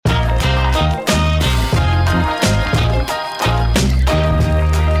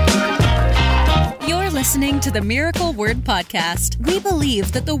listening to the Miracle Word Podcast. We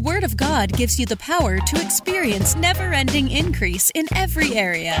believe that the Word of God gives you the power to experience never-ending increase in every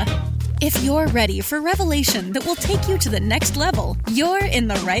area. If you're ready for revelation that will take you to the next level, you're in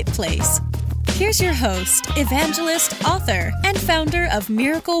the right place. Here's your host, evangelist, author, and founder of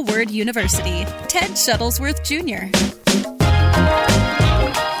Miracle Word University, Ted Shuttlesworth Jr.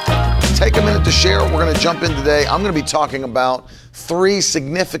 Take a minute to share. We're going to jump in today. I'm going to be talking about 3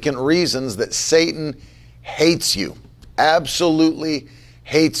 significant reasons that Satan hates you, absolutely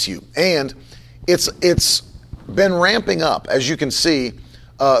hates you. And it's been ramping up, as you can see,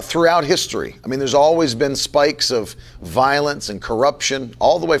 throughout history. I mean, there's always been spikes of violence and corruption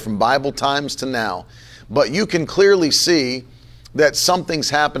all the way from Bible times to now. But you can clearly see that something's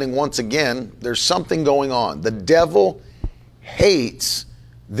happening once again. There's something going on. The devil hates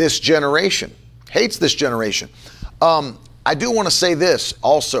this generation, hates this generation. I do want to say this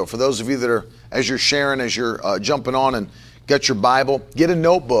also for those of you that are, as you're sharing, as you're jumping on and get your Bible, get a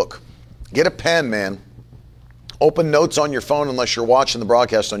notebook, get a pen, man. Open notes on your phone unless you're watching the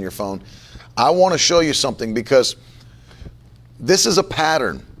broadcast on your phone. I want to show you something because this is a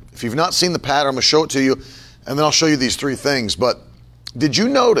pattern. If you've not seen the pattern, I'm going to show it to you and then I'll show you these 3 things. But did you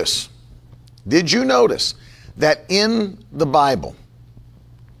notice that in the Bible,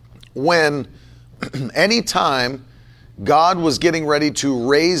 when anytime God was getting ready to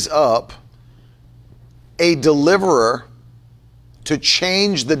raise up a deliverer to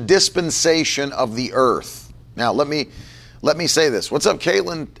change the dispensation of the earth. Now, let me say this. What's up,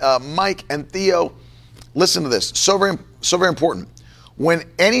 Caitlin, Mike, and Theo? Listen to this. So very important. When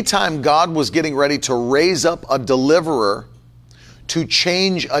anytime God was getting ready to raise up a deliverer to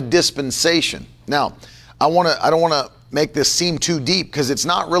change a dispensation. Now, I don't want to make this seem too deep because it's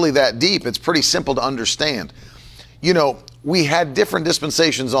not really that deep. It's pretty simple to understand. You know, we had different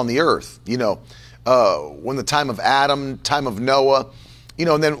dispensations on the earth, when the time of Adam, time of Noah,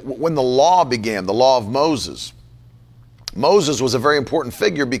 and then when the law began, the law of Moses. Moses was a very important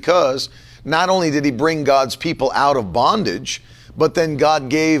figure because not only did he bring God's people out of bondage, but then God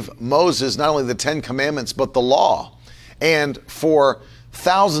gave Moses not only the 10 commandments, but the law. And for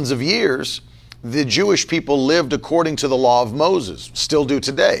thousands of years, the Jewish people lived according to the law of Moses, still do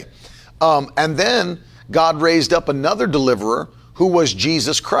today. And then God raised up another deliverer who was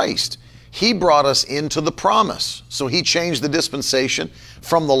Jesus Christ. He brought us into the promise. So he changed the dispensation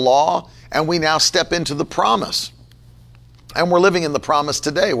from the law, and we now step into the promise. And we're living in the promise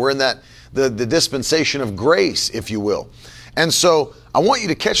today. We're in the dispensation of grace, if you will. And so I want you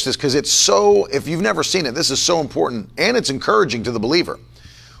to catch this because it's so, if you've never seen it, this is so important and it's encouraging to the believer.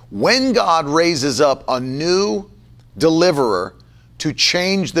 When God raises up a new deliverer to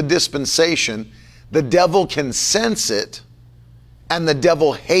change the dispensation, the devil can sense it and the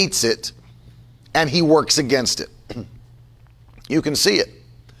devil hates it and he works against it. You can see it.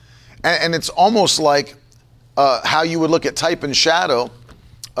 And it's almost like how you would look at type and shadow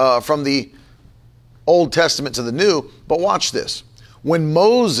from the Old Testament to the New. But watch this. When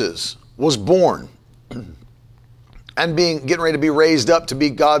Moses was born and getting ready to be raised up to be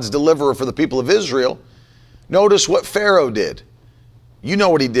God's deliverer for the people of Israel, notice what Pharaoh did. You know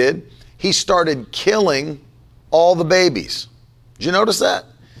what he did. He started killing all the babies. Did you notice that?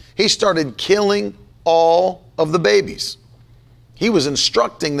 He started killing all of the babies. He was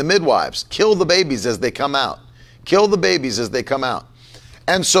instructing the midwives, kill the babies as they come out. Kill the babies as they come out.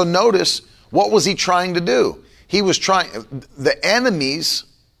 And so notice, what was he trying to do? The enemy's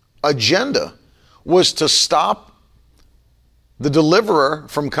agenda was to stop the deliverer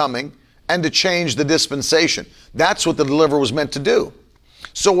from coming and to change the dispensation. That's what the deliverer was meant to do.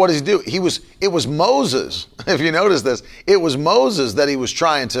 So what does he do? It was Moses, if you notice this, it was Moses that he was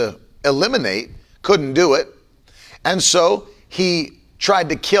trying to eliminate, couldn't do it. And so he tried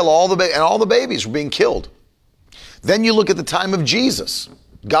to kill all the babies, and all the babies were being killed. Then you look at the time of Jesus.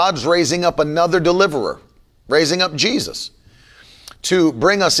 God's raising up another deliverer, raising up Jesus to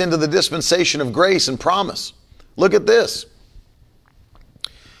bring us into the dispensation of grace and promise. Look at this.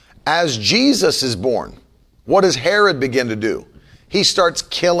 As Jesus is born, what does Herod begin to do? He starts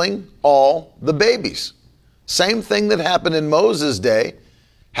killing all the babies. Same thing that happened in Moses' day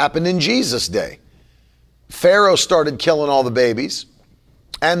happened in Jesus' day. Pharaoh started killing all the babies,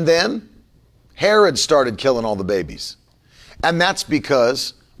 and then Herod started killing all the babies. And that's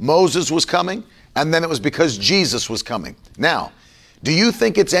because Moses was coming, and then it was because Jesus was coming. Now, do you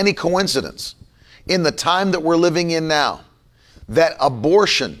think it's any coincidence in the time that we're living in now that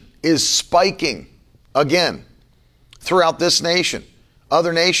abortion is spiking again throughout this nation,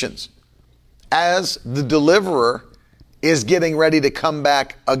 other nations, as the deliverer is getting ready to come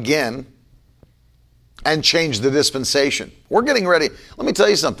back again and change the dispensation. We're getting ready. Let me tell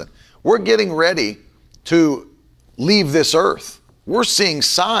you something. We're getting ready to leave this earth. We're seeing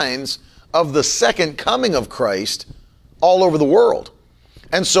signs of the second coming of Christ all over the world.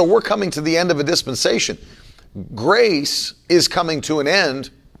 And so we're coming to the end of a dispensation. Grace is coming to an end.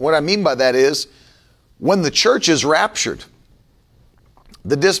 What I mean by that is when the church is raptured,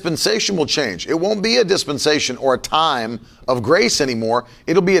 the dispensation will change. It won't be a dispensation or a time of grace anymore.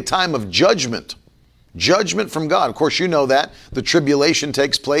 It'll be a time of judgment. Judgment from God. Of course, you know that. The tribulation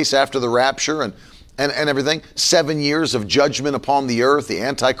takes place after the rapture and everything. 7 years of judgment upon the earth. The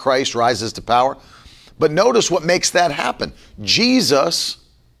Antichrist rises to power. But notice what makes that happen. Jesus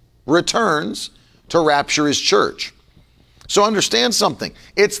returns to rapture his church. So understand something.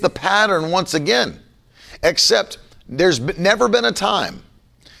 It's the pattern once again. Except there's never been a time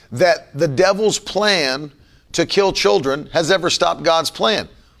that the devil's plan to kill children has ever stopped God's plan.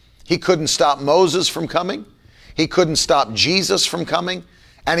 He couldn't stop Moses from coming. He couldn't stop Jesus from coming.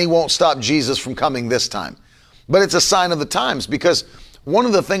 And he won't stop Jesus from coming this time. But it's a sign of the times, because one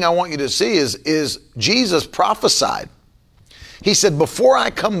of the things I want you to see is Jesus prophesied. He said, before I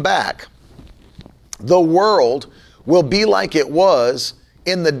come back, the world will be like it was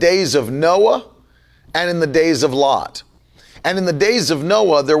in the days of Noah and in the days of Lot. And in the days of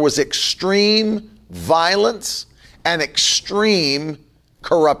Noah, there was extreme violence and extreme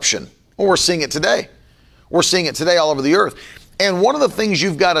corruption. Well, we're seeing it today. We're seeing it today all over the earth. And one of the things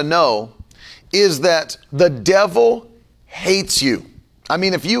you've got to know is that the devil hates you. I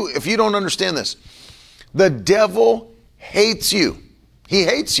mean, if you don't understand this, the devil hates you. He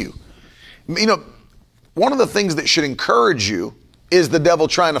hates you. You know, one of the things that should encourage you is the devil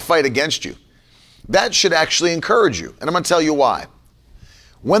trying to fight against you. That should actually encourage you. And I'm going to tell you why.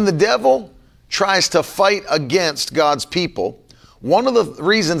 When the devil tries to fight against God's people, one of the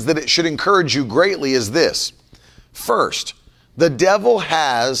reasons that it should encourage you greatly is this. First, the devil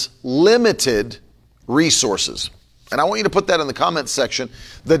has limited resources. And I want you to put that in the comments section.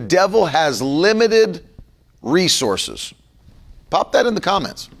 The devil has limited resources. Pop that in the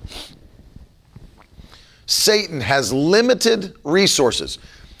comments. Satan has limited resources.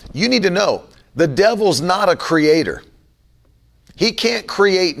 You need to know, the devil's not a creator. He can't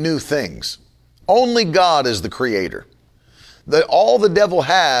create new things. Only God is the creator. All the devil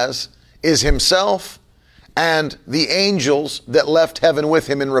has is himself and the angels that left heaven with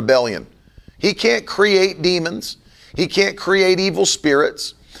him in rebellion. He can't create demons. He can't create evil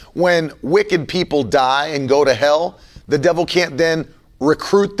spirits. When wicked people die and go to hell, the devil can't then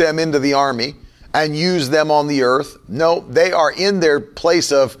recruit them into the army and use them on the earth. No, they are in their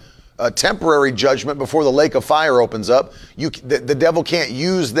place of temporary judgment before the lake of fire opens up. The devil can't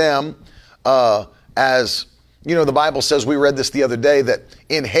use them as, you know, the Bible says, we read this the other day, that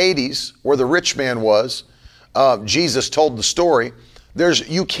in Hades, where the rich man was, Jesus told the story,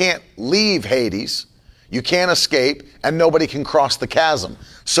 you can't leave Hades, you can't escape, and nobody can cross the chasm.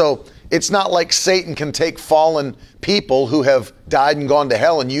 So it's not like Satan can take fallen people who have died and gone to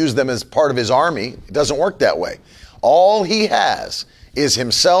hell and use them as part of his army. It doesn't work that way. All he has is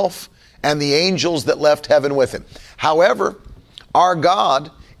himself and the angels that left heaven with him. However, our God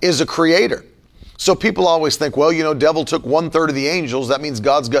is a creator. So people always think, well, you know, devil took 1/3 of the angels. That means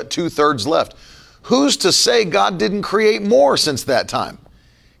God's got 2/3 left. Who's to say God didn't create more since that time?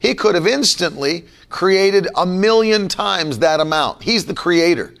 He could have instantly created 1,000,000 times that amount. He's the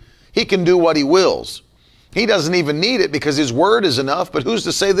creator. He can do what he wills. He doesn't even need it because his word is enough, but who's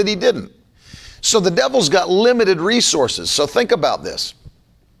to say that he didn't? So the devil's got limited resources. So think about this.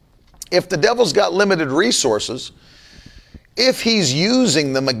 If the devil's got limited resources, if he's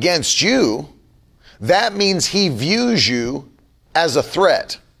using them against you, that means he views you as a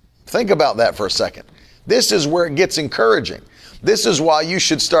threat. Think about that for a second. This is where it gets encouraging. This is why you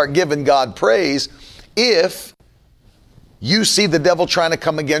should start giving God praise if you see the devil trying to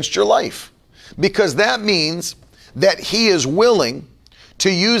come against your life. Because that means that he is willing to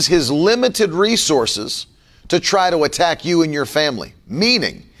use his limited resources to try to attack you and your family.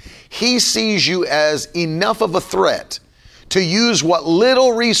 Meaning, he sees you as enough of a threat to use what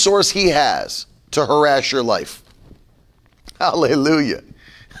little resource he has to harass your life. Hallelujah.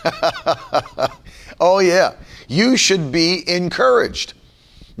 Oh yeah. You should be encouraged,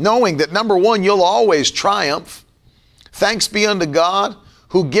 knowing that number one, you'll always triumph. Thanks be unto God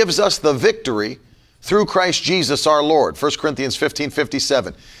who gives us the victory through Christ Jesus our Lord. 1 Corinthians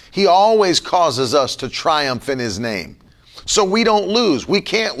 15:57. He always causes us to triumph in his name. So we don't lose. We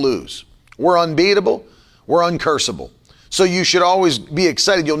can't lose. We're unbeatable. We're uncursable. So you should always be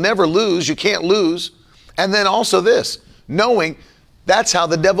excited. You'll never lose. You can't lose. And then also this, knowing that's how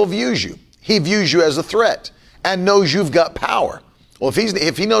the devil views you. He views you as a threat and knows you've got power. Well,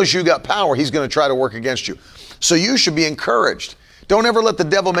 if he knows you got power, he's going to try to work against you. So you should be encouraged. Don't ever let the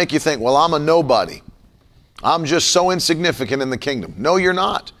devil make you think, well, I'm a nobody. I'm just so insignificant in the kingdom. No, you're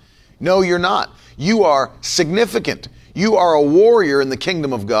not. No, you're not. You are significant. You are a warrior in the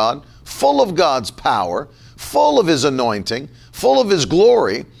kingdom of God, full of God's power, full of his anointing, full of his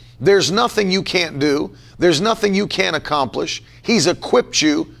glory. There's nothing you can't do. There's nothing you can't accomplish. He's equipped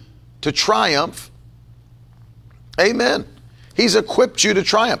you to triumph. Amen. He's equipped you to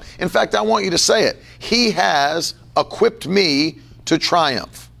triumph. In fact, I want you to say it. He has equipped me to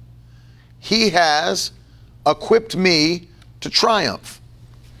triumph. He has equipped me to triumph.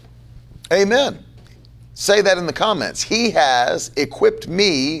 Amen. Say that in the comments. He has equipped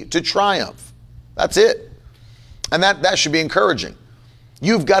me to triumph. That's it. And that should be encouraging.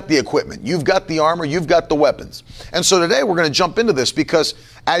 You've got the equipment. You've got the armor. You've got the weapons. And so today we're going to jump into this because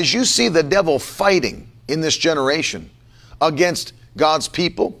as you see the devil fighting in this generation against God's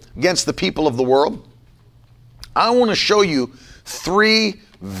people, against the people of the world, I want to show you 3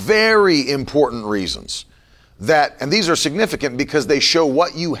 very important reasons and these are significant because they show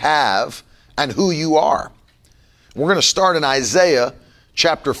what you have and who you are. We're going to start in Isaiah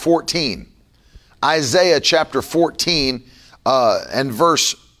chapter 14. Isaiah chapter 14 and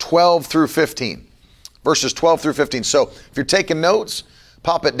verse 12 through 15. Verses 12 through 15. So if you're taking notes,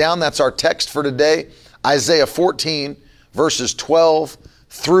 pop it down. That's our text for today. Isaiah 14 verses 12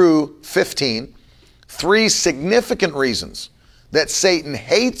 through 15. 3 significant reasons that Satan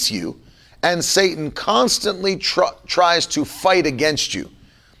hates you and Satan constantly tries to fight against you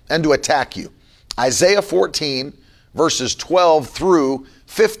and to attack you. Isaiah 14 verses 12 through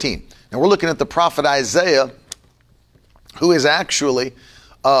 15. Now we're looking at the prophet Isaiah, who is actually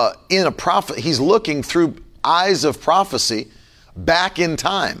in a prophet. He's looking through eyes of prophecy back in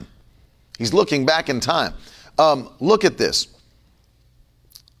time. He's looking back in time. Look at this.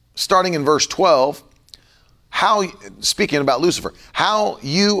 Starting in verse 12, speaking about Lucifer, how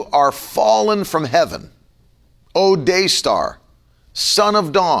you are fallen from heaven, O day star, son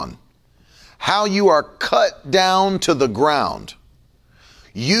of dawn, how you are cut down to the ground,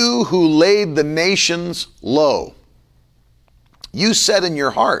 you who laid the nations low. You said in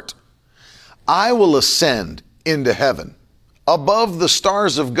your heart, I will ascend into heaven. Above the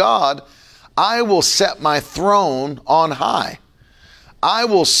stars of God, I will set my throne on high. I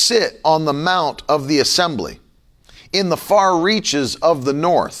will sit on the mount of the assembly, in the far reaches of the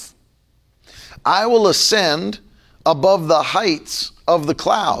north. I will ascend above the heights of the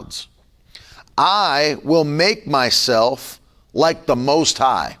clouds. I will make myself like the Most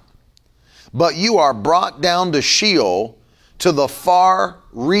High. But you are brought down to Sheol, to the far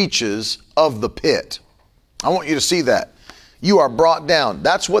reaches of the pit. I want you to see that. You are brought down.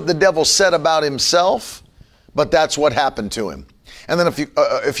 That's what the devil said about himself, but that's what happened to him. And then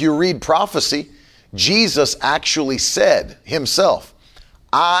if you read prophecy, Jesus actually said himself,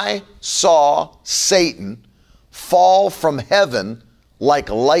 I saw Satan fall from heaven like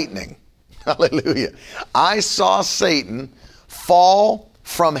lightning. Hallelujah. I saw Satan fall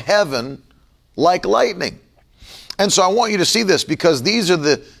from heaven like lightning. And so I want you to see this because these are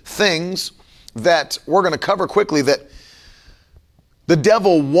the things that we're going to cover quickly that the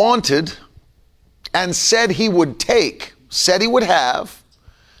devil wanted and said he would take, said he would have.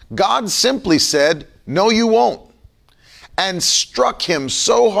 God simply said, no, you won't, and struck him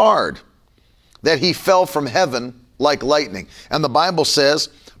so hard that he fell from heaven like lightning. And the Bible says,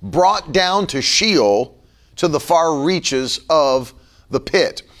 brought down to Sheol, to the far reaches of the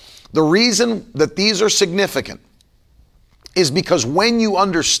pit. The reason that these are significant is because when you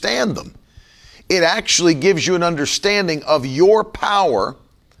understand them, it actually gives you an understanding of your power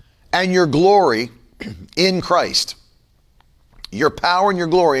and your glory in Christ. Your power and your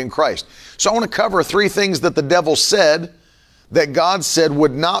glory in Christ. So I want to cover 3 things that the devil said that God said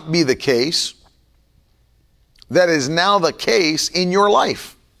would not be the case, that is now the case in your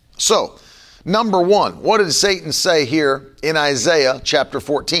life. So, number 1, what did Satan say here in Isaiah chapter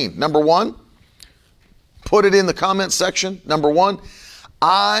 14? Number 1, put it in the comment section. Number 1,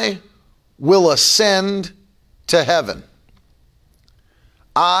 I will ascend to heaven.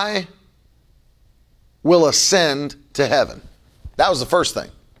 I will ascend to heaven. That was the first thing.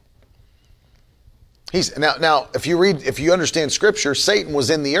 Now, if you understand Scripture, Satan was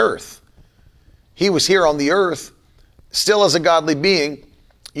in the earth. He was here on the earth, still as a godly being,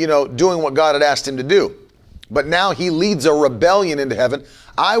 doing what God had asked him to do. But now he leads a rebellion into heaven.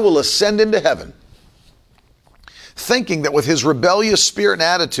 I will ascend into heaven, thinking that with his rebellious spirit and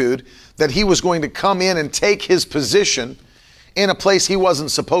attitude, that he was going to come in and take his position in a place he wasn't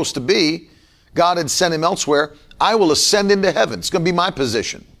supposed to be, God had sent him elsewhere. I will ascend into heaven. It's going to be my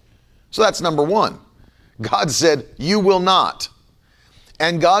position. So that's number one. God said, you will not.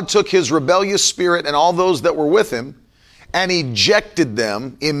 And God took his rebellious spirit and all those that were with him and ejected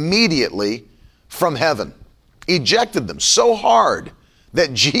them immediately from heaven. Ejected them so hard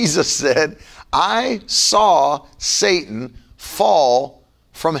that Jesus said, I saw Satan fall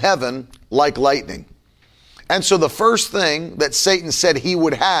from heaven like lightning. And so the first thing that Satan said he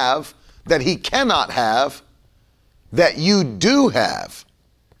would have, that he cannot have, that you do have,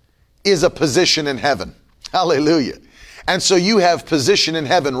 is a position in heaven. Hallelujah. And so you have position in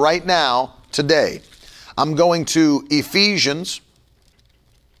heaven right now, today. I'm going to Ephesians,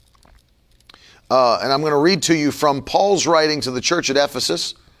 and I'm going to read to you from Paul's writing to the church at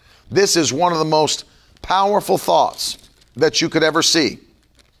Ephesus. This is one of the most powerful thoughts that you could ever see.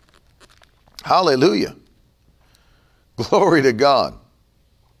 Hallelujah. Glory to God.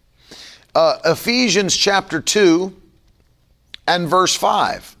 Ephesians chapter 2 and verse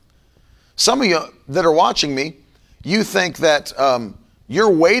 5. Some of you that are watching me, you think that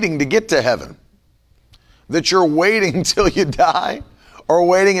you're waiting to get to heaven, that you're waiting until you die or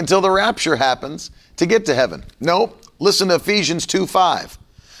waiting until the rapture happens to get to heaven. No, listen to Ephesians 2:5.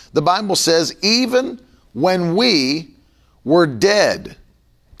 The Bible says, even when we were dead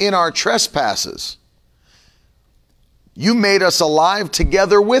in our trespasses, you made us alive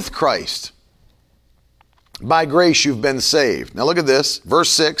together with Christ. By grace you've been saved. Now look at this, verse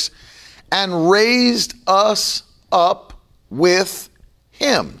 6. And raised us up with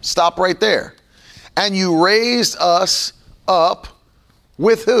him. Stop right there. And you raised us up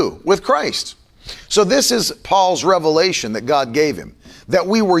with who? With Christ. So this is Paul's revelation that God gave him, that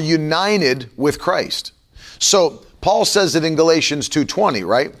we were united with Christ. So Paul says it in Galatians 2:20,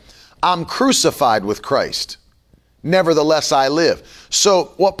 right? I'm crucified with Christ. Nevertheless I live.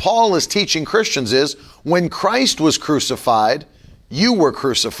 So what Paul is teaching Christians is, when Christ was crucified, you were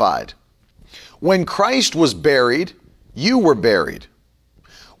crucified. When Christ was buried, you were buried.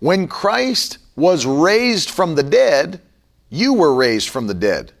 When Christ was raised from the dead, you were raised from the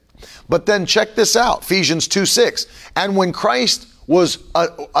dead. But then check this out, Ephesians 2:6. And when Christ was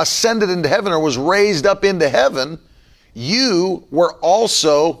ascended into heaven or was raised up into heaven, you were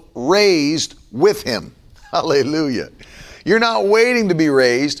also raised with him. Hallelujah. You're not waiting to be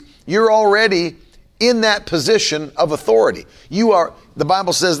raised. You're already in that position of authority. You are, the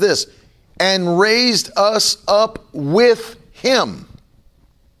Bible says this, and raised us up with him.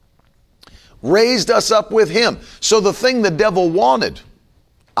 Raised us up with him. So the thing the devil wanted,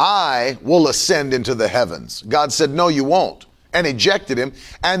 I will ascend into the heavens. God said, no, you won't, and ejected him.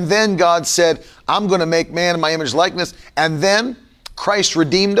 And then God said, I'm going to make man in my image likeness. And then Christ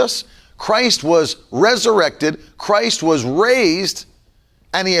redeemed us. Christ was resurrected. Christ was raised,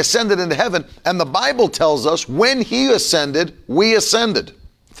 and he ascended into heaven. And the Bible tells us when he ascended, we ascended.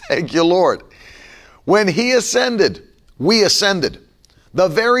 Thank you, Lord. When he ascended, we ascended. The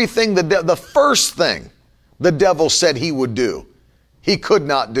very thing, the first thing the devil said he would do, he could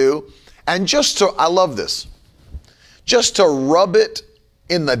not do. And I love this, just to rub it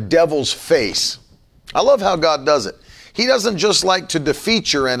in the devil's face. I love how God does it. He doesn't just like to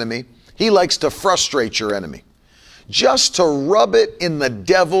defeat your enemy. He likes to frustrate your enemy. Just to rub it in the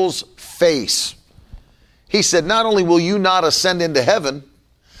devil's face. He said, not only will you not ascend into heaven,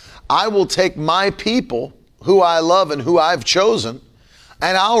 I will take my people who I love and who I've chosen,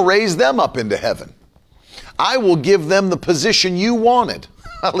 and I'll raise them up into heaven. I will give them the position you wanted.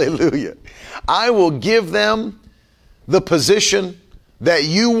 Hallelujah. I will give them the position that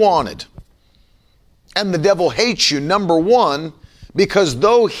you wanted. And the devil hates you, number one, because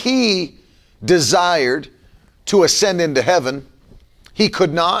though he desired to ascend into heaven, he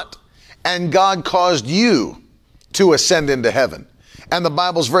could not, and God caused you to ascend into heaven. And the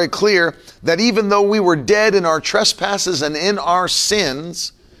Bible's very clear that even though we were dead in our trespasses and in our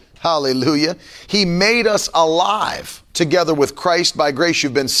sins, hallelujah, he made us alive together with Christ. By grace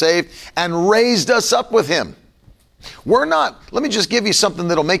you've been saved, and raised us up with him. We're not, let me just give you something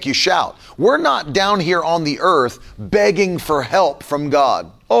that'll make you shout. We're not down here on the earth begging for help from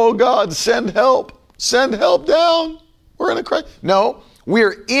God. Oh God, send help. Send help down. We're going to cry. No,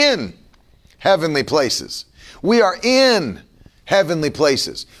 we're in heavenly places. We are in heavenly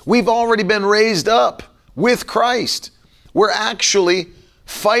places. We've already been raised up with Christ. We're actually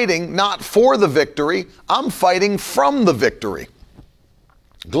fighting not for the victory. I'm fighting from the victory.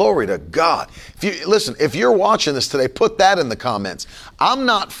 Glory to God. If you're watching this today, put that in the comments. I'm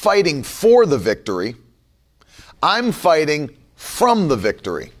not fighting for the victory. I'm fighting from the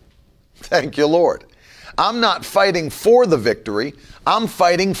victory. Thank you, Lord. I'm not fighting for the victory. I'm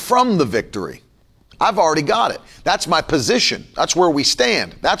fighting from the victory. I've already got it. That's my position. That's where we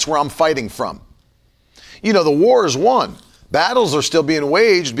stand. That's where I'm fighting from. You know, the war is won. Battles are still being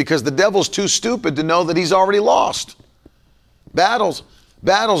waged because the devil's too stupid to know that he's already lost. Battles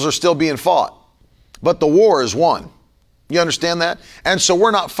are still being fought, but the war is won. You understand that? And so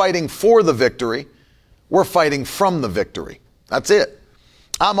we're not fighting for the victory. We're fighting from the victory. That's it.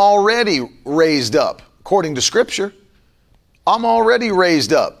 I'm already raised up, according to Scripture. I'm already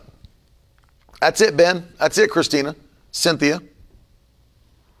raised up. That's it, Ben. That's it, Christina. Cynthia.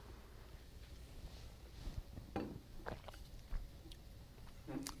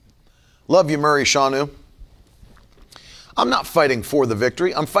 Love you, Murray Shanu. I'm not fighting for the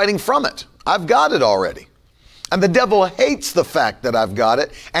victory. I'm fighting from it. I've got it already. And the devil hates the fact that I've got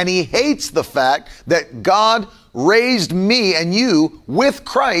it. And he hates the fact that God raised me and you with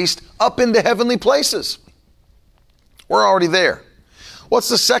Christ up into heavenly places. We're already there. What's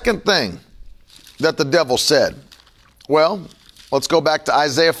the second thing that the devil said? Well, let's go back to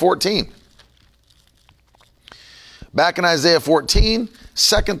Isaiah 14. Back in Isaiah 14,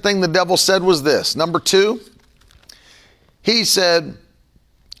 second thing the devil said was this. Number 2, he said,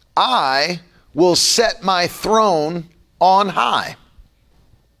 I will set my throne on high,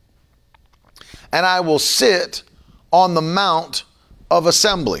 and I will sit on the mount of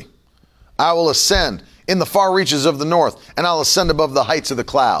assembly. I will ascend in the far reaches of the north, and I'll ascend above the heights of the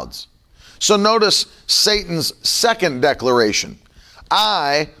clouds. So notice Satan's second declaration.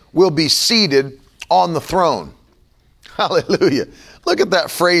 I will be seated on the throne. Hallelujah. Look at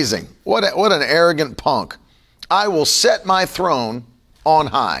that phrasing. What an arrogant punk. I will set my throne on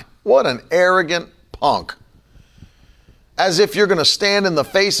high. What an arrogant punk. As if you're going to stand in the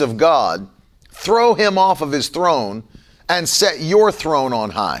face of God, throw him off of his throne, and set your throne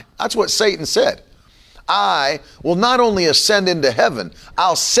on high. That's what Satan said. I will not only ascend into heaven,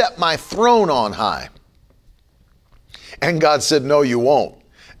 I'll set my throne on high. And God said, no, you won't.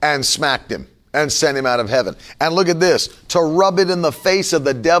 And smacked him and sent him out of heaven. And look at this, to rub it in the face of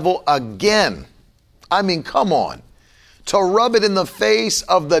the devil again. I mean, come on. To rub it in the face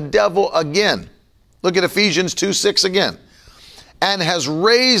of the devil again. Look at Ephesians 2:6 again. And has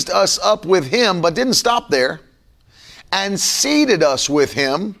raised us up with him, but didn't stop there, and seated us with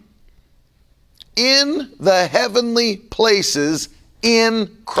him in the heavenly places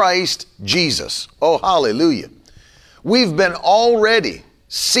in Christ Jesus. Oh, hallelujah. We've been already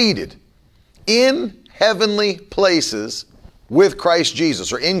seated in heavenly places with Christ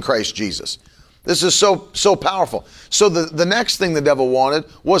Jesus, or in Christ Jesus. This is so powerful. So the next thing the devil wanted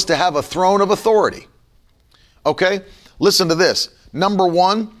was to have a throne of authority. Okay? Listen to this. Number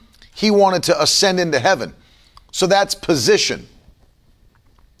 1, he wanted to ascend into heaven. So that's position.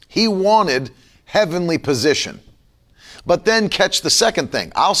 He wanted heavenly position. But then catch the second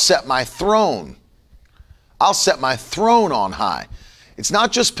thing. I'll set my throne. I'll set my throne on high. It's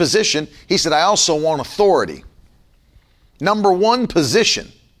not just position. He said, I also want authority. Number 1,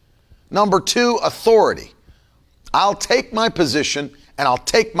 position. Number 2, authority. I'll take my position and I'll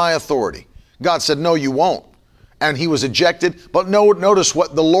take my authority. God said, no, you won't. And he was ejected. But notice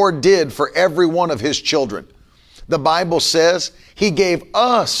what the Lord did for every one of his children. The Bible says he gave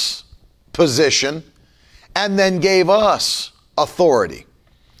us position and then gave us authority.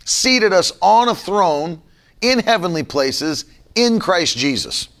 Seated us on a throne in heavenly places in Christ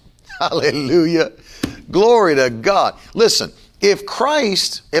Jesus. Hallelujah. Glory to God. Listen,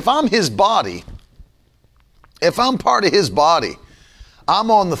 if I'm his body, if I'm part of his body,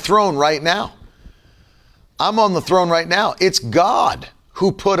 I'm on the throne right now. I'm on the throne right now. It's God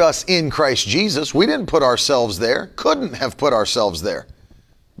who put us in Christ Jesus. We didn't put ourselves there, couldn't have put ourselves there.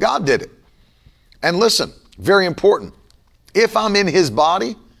 God did it. And listen, very important. If I'm in his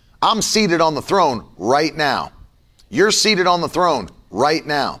body, I'm seated on the throne right now. You're seated on the throne right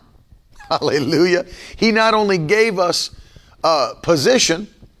now. Hallelujah. He not only gave us position,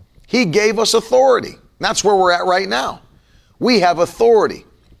 he gave us authority. That's where we're at right now. We have authority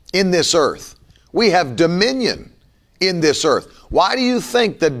in this earth. We have dominion in this earth. Why do you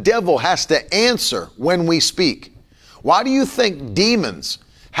think the devil has to answer when we speak? Why do you think demons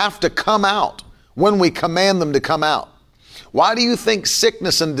have to come out when we command them to come out? Why do you think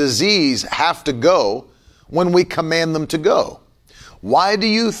sickness and disease have to go when we command them to go? Why do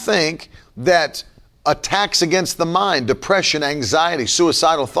you think that attacks against the mind, depression, anxiety,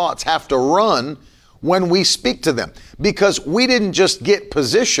 suicidal thoughts have to run when we speak to them? Because we didn't just get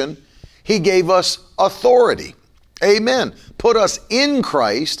position, he gave us authority. Amen. Put us in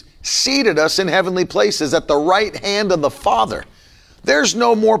Christ, seated us in heavenly places at the right hand of the Father. There's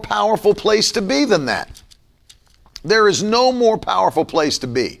no more powerful place to be than that. There is no more powerful place to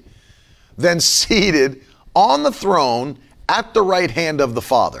be then seated on the throne at the right hand of the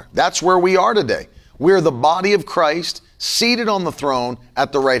Father. That's where we are today. We're the body of Christ, seated on the throne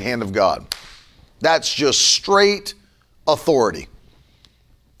at the right hand of God. That's just straight authority.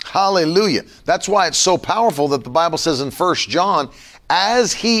 Hallelujah. That's why it's so powerful that the Bible says in 1 John,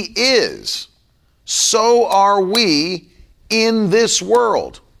 as he is, so are we in this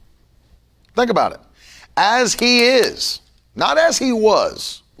world. Think about it. As he is, not as he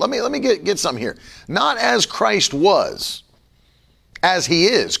was. Let me get something here. Not as Christ was, as he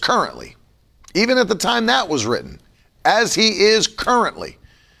is currently. Even at the time that was written, as he is currently.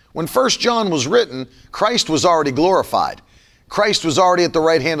 When 1 John was written, Christ was already glorified. Christ was already at the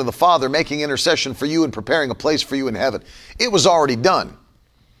right hand of the Father, making intercession for you and preparing a place for you in heaven. It was already done.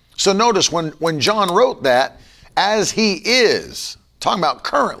 So notice when John wrote that, as he is, talking about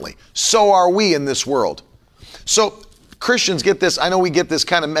currently, so are we in this world. So Christians get this, I know we get this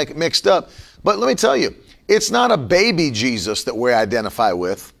kind of mixed up, but let me tell you, it's not a baby Jesus that we identify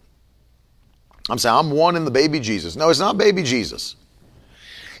with. I'm saying I'm one in the baby Jesus. No, it's not baby Jesus.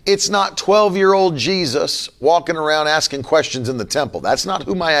 It's not 12-year-old Jesus walking around asking questions in the temple. That's not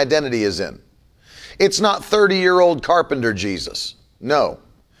who my identity is in. It's not 30-year-old carpenter Jesus. No.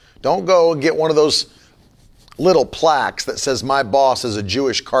 Don't go and get one of those little plaques that says my boss is a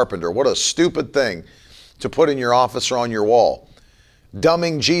Jewish carpenter. What a stupid thing to put in your office or on your wall.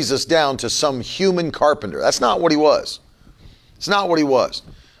 Dumbing Jesus down to some human carpenter. That's not what he was. It's not what he was.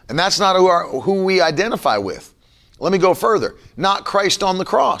 And that's not who we identify with. Let me go further. Not Christ on the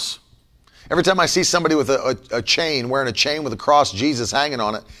cross. Every time I see somebody with a chain, wearing a chain with a cross, Jesus hanging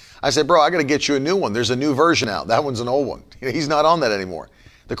on it, I say, bro, I got to get you a new one. There's a new version out. That one's an old one. He's not on that anymore.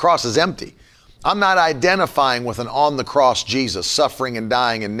 The cross is empty. I'm not identifying with an on the cross Jesus, suffering and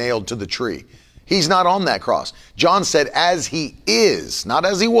dying and nailed to the tree. He's not on that cross. John said, as he is, not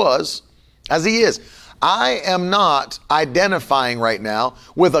as he was, as he is. I am not identifying right now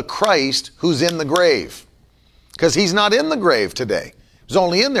with a Christ who's in the grave. Because he's not in the grave today. He's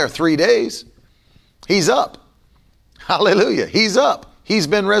only in there 3 days. He's up. Hallelujah. He's up. He's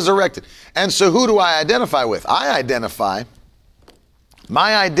been resurrected. And so who do I identify with?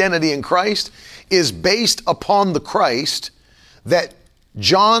 My identity in Christ is based upon the Christ that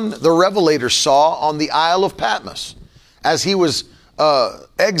John the Revelator saw on the Isle of Patmos as he was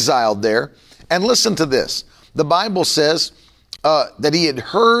exiled there. And listen to this. The Bible says that he had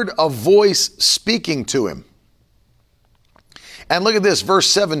heard a voice speaking to him. And look at this, verse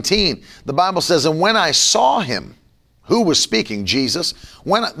 17. The Bible says, and when I saw him, who was speaking? Jesus.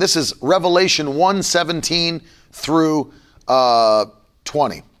 This is Revelation 1:17 through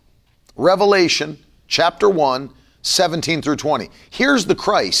 20. Revelation chapter 1, 17 through 20. Here's the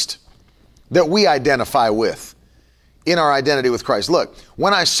Christ that we identify with in our identity with Christ. Look,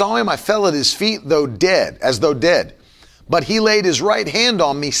 when I saw him, I fell at his feet, as though dead. But he laid his right hand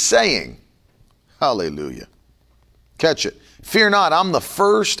on me, saying, hallelujah. Catch it. Fear not, I'm the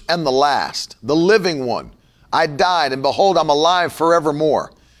first and the last, the living one. I died, and behold, I'm alive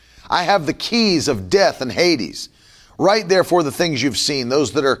forevermore. I have the keys of death and Hades. Write therefore the things you've seen,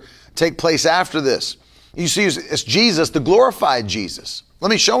 those that take place after this. You see, it's Jesus, the glorified Jesus. Let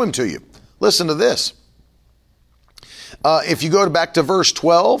me show him to you. Listen to this. If you go back to verse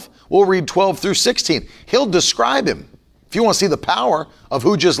 12, we'll read 12 through 16. He'll describe him. If you want to see the power of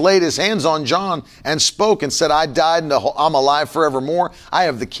who just laid his hands on John and spoke and said, I died and I'm alive forevermore. I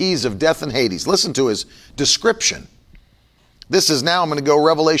have the keys of death and Hades. Listen to his description. This is now, I'm going to go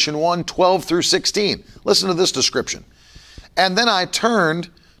Revelation 1, 12 through 16. Listen to this description. And then I turned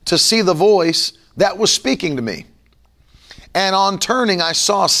to see the voice that was speaking to me. And on turning, I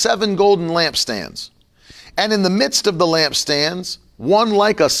saw 7 golden lampstands. And in the midst of the lampstands, one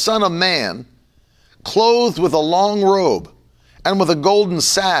like a son of man, clothed with a long robe and with a golden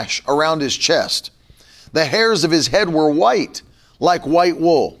sash around his chest. The hairs of his head were white, like white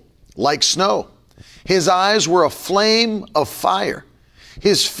wool, like snow. His eyes were a flame of fire.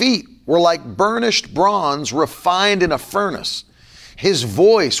 His feet were like burnished bronze refined in a furnace. His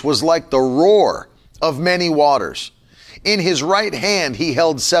voice was like the roar of many waters. In his right hand he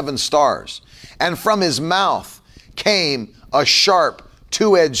held 7 stars, and from his mouth came a sharp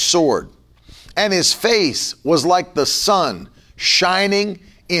 2-edged sword. And his face was like the sun shining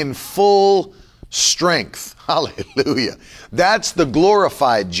in full strength. Hallelujah. That's the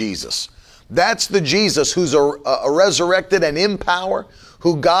glorified Jesus. That's the Jesus who's a resurrected and in power,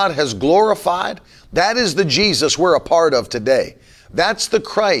 who God has glorified. That is the Jesus we're a part of today. That's the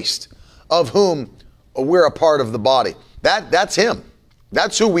Christ of whom we're a part of the body. That's him.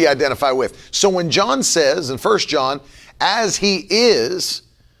 That's who we identify with. So when John says in 1 John, as he is,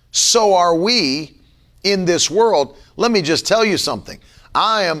 so are we in this world. Let me just tell you something.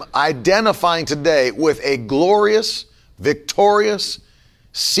 I am identifying today with a glorious, victorious,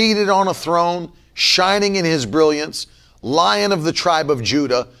 seated on a throne, shining in his brilliance, Lion of the tribe of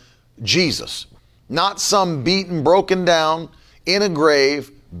Judah, Jesus. Not some beaten, broken down, in a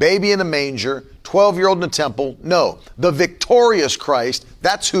grave, baby in a manger, 12-year-old in a temple. No, the victorious Christ,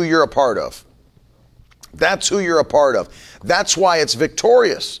 that's who you're a part of. That's who you're a part of. That's why it's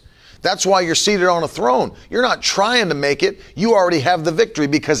victorious. That's why you're seated on a throne. You're not trying to make it. You already have the victory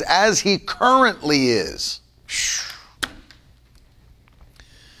because as he currently is.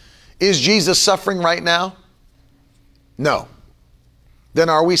 Is Jesus suffering right now? No. Then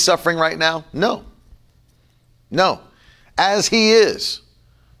are we suffering right now? No. No. As he is,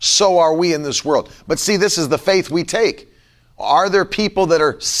 so are we in this world. But see, this is the faith we take. Are there people that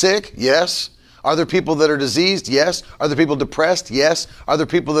are sick? Yes. Are there people that are diseased? Yes. Are there people depressed? Yes. Are there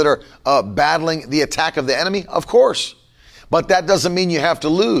people that are battling the attack of the enemy? Of course. But that doesn't mean you have to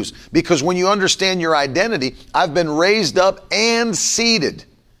lose, because when you understand your identity, I've been raised up and seated.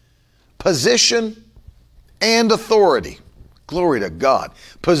 Position and authority. Glory to God.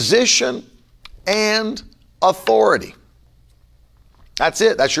 Position and authority. That's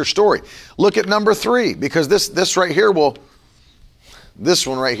it. That's your story. Look at number 3, because this one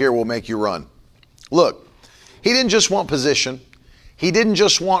right here will make you run. Look, he didn't just want position. He didn't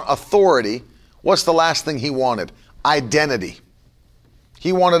just want authority. What's the last thing he wanted? Identity.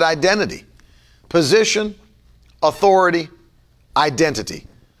 He wanted identity. Position, authority, identity.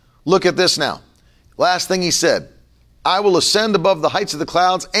 Look at this now. Last thing he said, I will ascend above the heights of the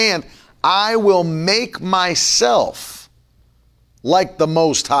clouds, and I will make myself like the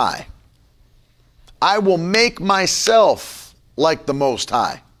Most High. I will make myself like the Most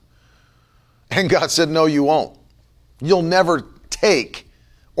High. And God said, no, you won't. You'll never take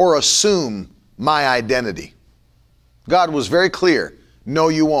or assume my identity. God was very clear. No,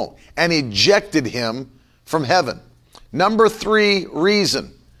 you won't. And ejected him from heaven. Number 3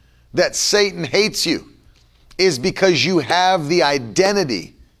 reason that Satan hates you is because you have the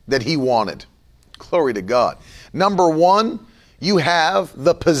identity that he wanted. Glory to God. Number 1, you have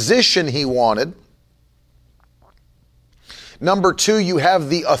the position he wanted. Number 2, you have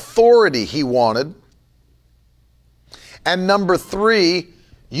the authority he wanted. And number 3,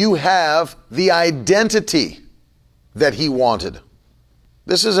 you have the identity that he wanted.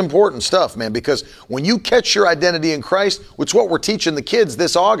 This is important stuff, man, because when you catch your identity in Christ, which is what we're teaching the kids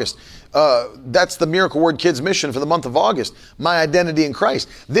this August, that's the Miracle Word Kids mission for the month of August, my identity in Christ.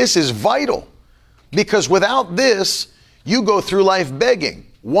 This is vital, because without this, you go through life begging,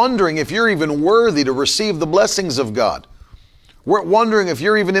 wondering if you're even worthy to receive the blessings of God. We're wondering if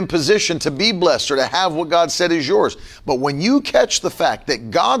you're even in position to be blessed or to have what God said is yours. But when you catch the fact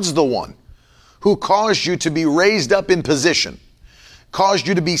that God's the one who caused you to be raised up in position, caused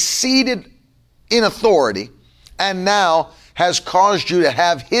you to be seated in authority, and now has caused you to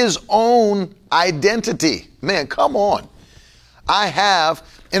have his own identity. Man, come on.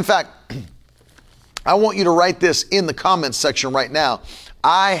 In fact, I want you to write this in the comments section right now.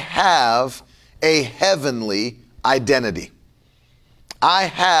 I have a heavenly identity. I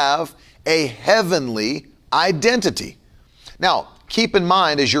have a heavenly identity. Now, keep in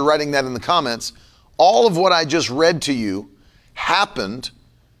mind as you're writing that in the comments, all of what I just read to you happened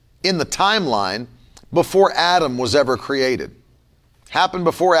in the timeline before Adam was ever created. Happened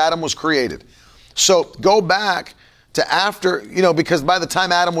before Adam was created. So go back to after, because by the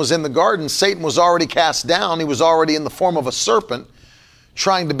time Adam was in the garden, Satan was already cast down. He was already in the form of a serpent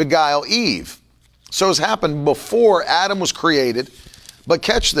trying to beguile Eve. So it's happened before Adam was created. But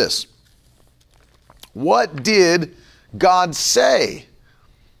catch this. What did God say?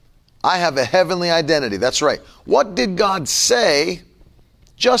 I have a heavenly identity. That's right. What did God say?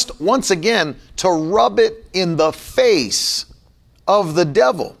 Just once again, to rub it in the face of the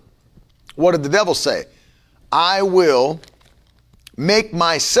devil. What did the devil say? I will make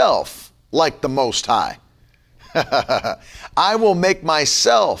myself like the Most High. I will make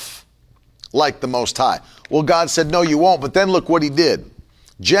myself like the Most High. Well, God said, no, you won't. But then look what he did.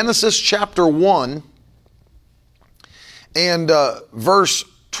 Genesis chapter 1 and verse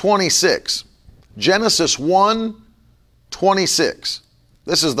 26. Genesis 1:26.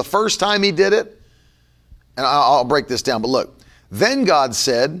 This is the first time he did it. And I'll break this down. But look, then God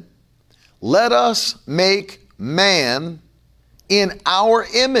said, let us make man in our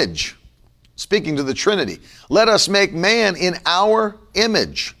image. Speaking to the Trinity. Let us make man in our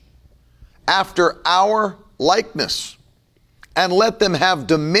image, after our likeness, and let them have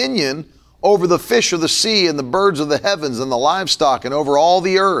dominion over the fish of the sea and the birds of the heavens and the livestock and over all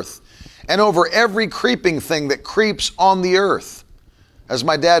the earth and over every creeping thing that creeps on the earth. As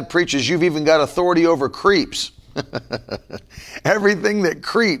my dad preaches, you've even got authority over creeps. Everything that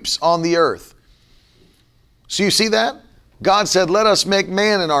creeps on the earth. So you see that? God said, let us make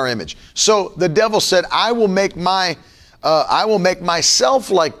man in our image. So the devil said, I will make myself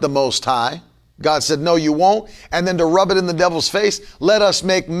like the Most High. God said, no, you won't. And then to rub it in the devil's face, let us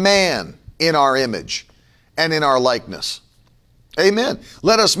make man in our image and in our likeness. Amen.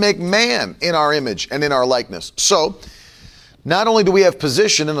 Let us make man in our image and in our likeness. So not only do we have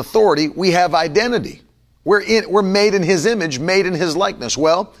position and authority, we have identity. We're made in his image, made in his likeness.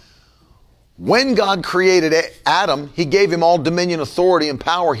 Well, when God created Adam, he gave him all dominion, authority, and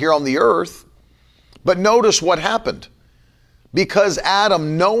power here on the earth. But notice what happened. Because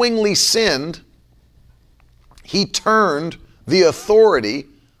Adam knowingly sinned, he turned the authority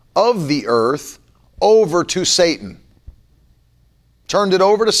of the earth over to Satan. Turned it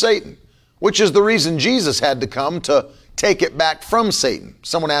over to Satan, which is the reason Jesus had to come to take it back from Satan.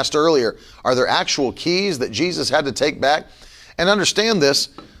 Someone asked earlier, are there actual keys that Jesus had to take back? And understand this,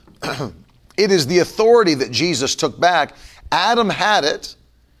 it is the authority that Jesus took back. Adam had it,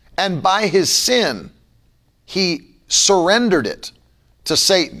 and by his sin, he surrendered it to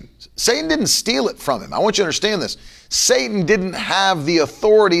Satan. Satan didn't steal it from him. I want you to understand this. Satan didn't have the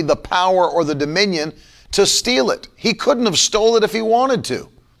authority, the power, or the dominion to steal it. He couldn't have stole it if he wanted to.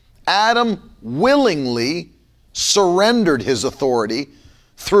 Adam willingly surrendered his authority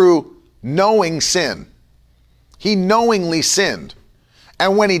through knowing sin. He knowingly sinned.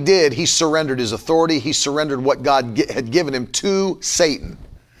 And when he did, he surrendered his authority. He surrendered what God had given him to Satan.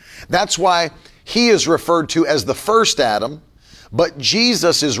 That's why he is referred to as the first Adam, but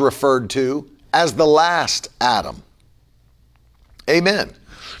Jesus is referred to as the last Adam. Amen.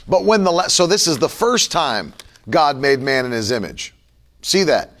 But so this is the first time God made man in his image. See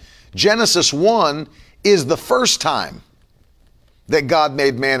that? Genesis 1 is the first time that God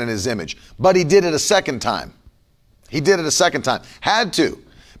made man in his image. But he did it a second time. He did it a second time. Had to.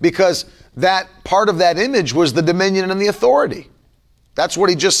 Because that part of that image was the dominion and the authority. That's what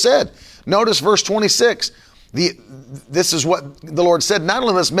he just said. Notice verse 26. This is what the Lord said. Not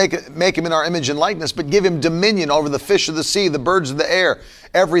only let's make him in our image and likeness, but give him dominion over the fish of the sea, the birds of the air,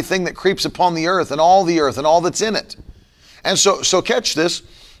 everything that creeps upon the earth and all that's in it. And so catch this.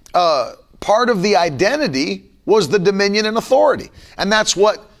 Part of the identity was the dominion and authority. And that's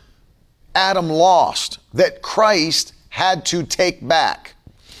what Adam lost, that Christ had to take back.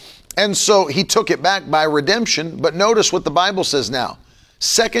 And so he took it back by redemption. But notice what the Bible says now.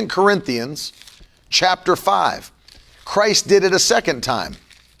 2 Corinthians chapter 5. Christ did it a second time,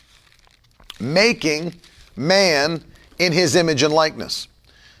 making man in his image and likeness.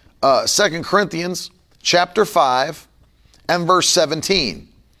 2 Corinthians chapter 5 and verse 17.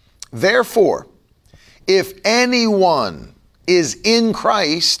 Therefore, if anyone is in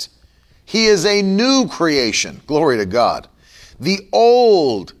Christ, he is a new creation. Glory to God. The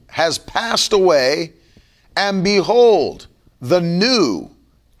old has passed away, and behold, the new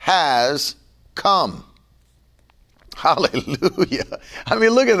has come. Hallelujah. I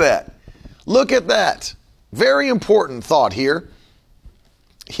mean, look at that. Look at that. Very important thought here.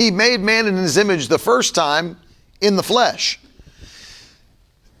 He made man in his image the first time in the flesh.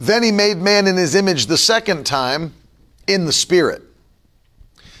 Then he made man in his image the second time in the spirit.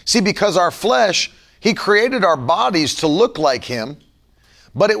 See, because our flesh, he created our bodies to look like him,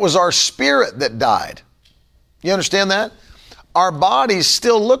 but it was our spirit that died. You understand that? Our bodies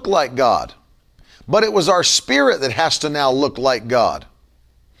still look like God, but it was our spirit that has to now look like God.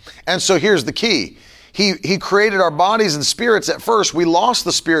 And so here's the key. He created our bodies and spirits. At first, we lost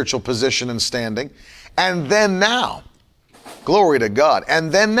the spiritual position and standing. And then now, glory to God.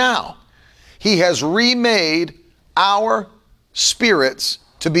 And then now, he has remade our spirits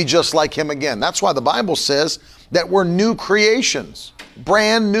to be just like him again. That's why the Bible says that we're new creations,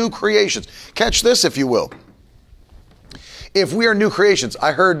 brand new creations. Catch this, if you will. If we are new creations,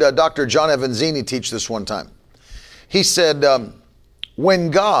 I heard Dr. John Evanzini teach this one time. He said,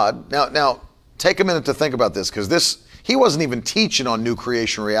 when God, now take a minute to think about this, because he wasn't even teaching on new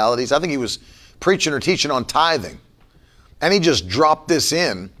creation realities. I think he was preaching or teaching on tithing. And he just dropped this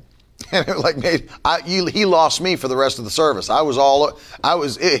in, and he lost me for the rest of the service.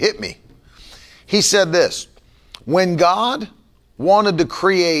 It hit me. He said this: when God wanted to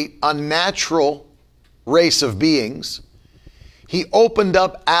create a natural race of beings, he opened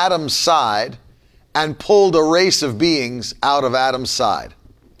up Adam's side and pulled a race of beings out of Adam's side.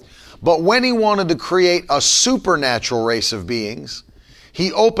 But when he wanted to create a supernatural race of beings,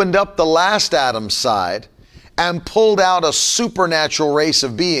 He opened up the last Adam's side and pulled out a supernatural race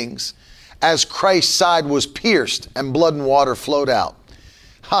of beings as Christ's side was pierced and blood and water flowed out.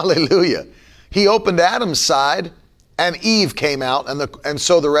 Hallelujah. He opened Adam's side and Eve came out and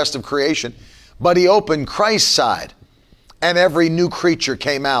so the rest of creation. But he opened Christ's side and every new creature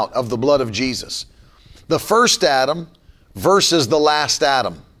came out of the blood of Jesus. The first Adam versus the last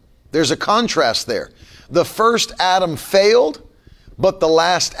Adam. There's a contrast there. The first Adam failed, but the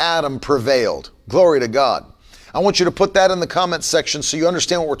last Adam prevailed. Glory to God. I want you to put that in the comments section so you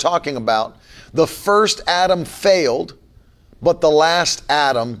understand what we're talking about. The first Adam failed, but the last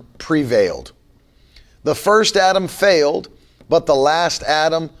Adam prevailed. The first Adam failed, but the last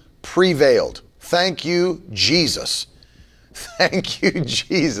Adam prevailed. Thank you, Jesus. Thank you,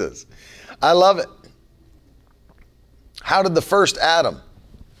 Jesus. I love it. How did the first Adam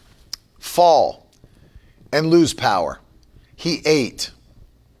fall and lose power? He ate.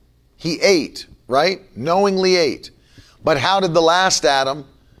 He ate, right? Knowingly ate. But how did the last Adam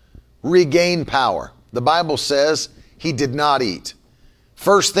regain power? The Bible says he did not eat.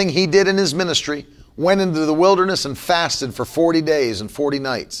 First thing he did in his ministry, went into the wilderness and fasted for 40 days and 40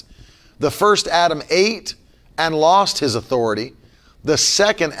 nights. The first Adam ate and lost his authority. The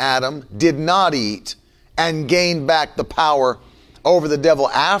second Adam did not eat and gained back the power over the devil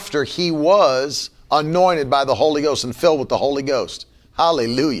after he was anointed by the Holy Ghost and filled with the Holy Ghost.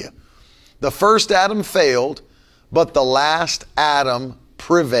 Hallelujah. The first Adam failed, but the last Adam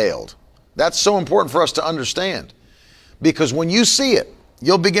prevailed. That's so important for us to understand, because when you see it,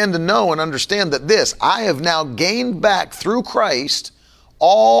 you'll begin to know and understand that I have now gained back through Christ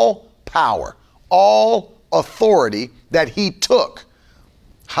all power, all authority that he took.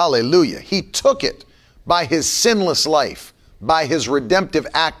 Hallelujah. He took it by his sinless life, by his redemptive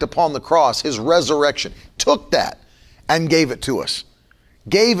act upon the cross, his resurrection, took that and gave it to us.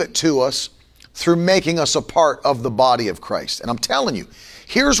 Gave it to us through making us a part of the body of Christ. And I'm telling you,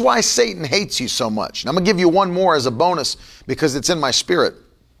 here's why Satan hates you so much. And I'm going to give you one more as a bonus because it's in my spirit.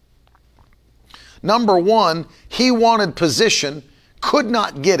 Number one, he wanted position, could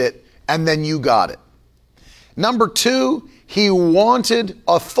not get it, and then you got it. Number two, he wanted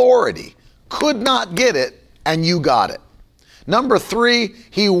authority, could not get it, and you got it. Number three,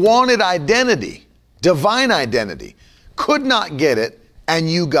 he wanted identity, divine identity, could not get it, and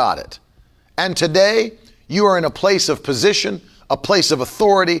you got it. And today, you are in a place of position, a place of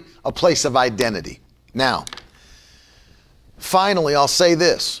authority, a place of identity. Now, finally, I'll say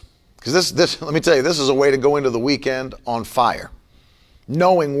this, because this, let me tell you, this is a way to go into the weekend on fire.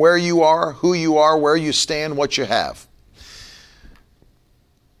 Knowing where you are, who you are, where you stand, what you have.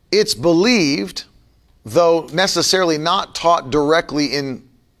 It's believed, though necessarily not taught directly in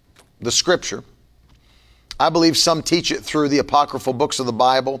the scripture. I believe some teach it through the apocryphal books of the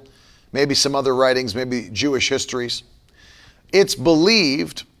Bible, maybe some other writings, maybe Jewish histories. It's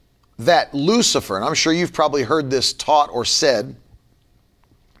believed that Lucifer, and I'm sure you've probably heard this taught or said,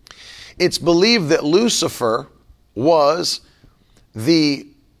 it's believed that Lucifer was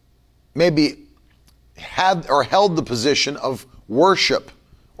maybe had or held the position of worship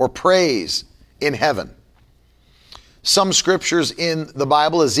or praise in heaven. Some scriptures in the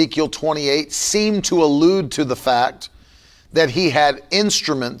Bible, Ezekiel 28, seem to allude to the fact that he had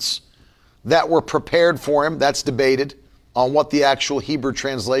instruments that were prepared for him. That's debated on what the actual Hebrew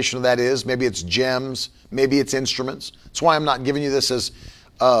translation of that is. Maybe it's gems, maybe it's instruments. That's why I'm not giving you this as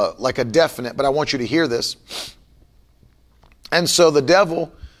like a definite, but I want you to hear this. And so the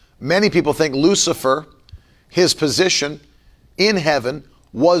devil, many people think Lucifer, his position in heaven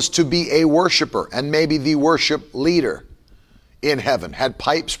was to be a worshiper and maybe the worship leader in heaven, had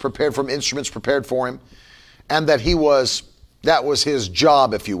pipes prepared for him, instruments prepared for him, and that that was his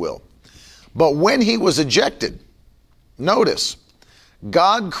job, if you will. But when he was ejected, notice,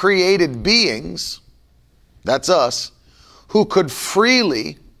 God created beings, that's us, who could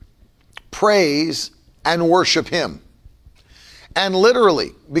freely praise and worship him. And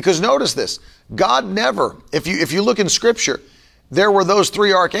literally, because notice this, God never, if you look in scripture, there were those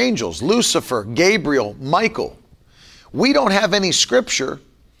three archangels, Lucifer, Gabriel, Michael. We don't have any scripture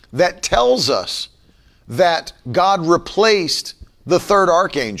that tells us that God replaced the third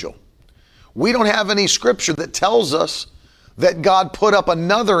archangel. We don't have any scripture that tells us that God put up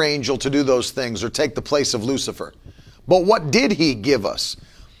another angel to do those things or take the place of Lucifer. But what did he give us?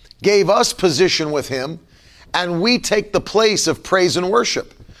 Gave us position with him, and we take the place of praise and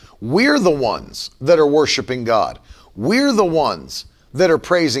worship. We're the ones that are worshiping God. We're the ones that are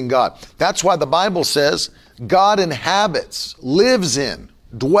praising God. That's why the Bible says God inhabits, lives in,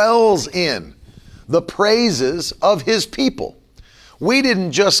 dwells in the praises of his people. we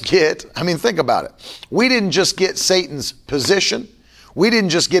didn't just get, think about it. We didn't just get Satan's position. We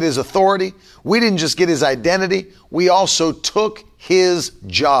didn't just get his authority. We didn't just get his identity. We also took his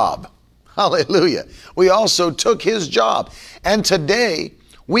job. Hallelujah. We also took his job. And today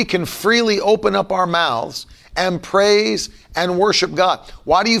we can freely open up our mouths and praise and worship God.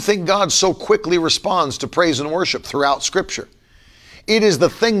 Why do you think God so quickly responds to praise and worship throughout Scripture? It is the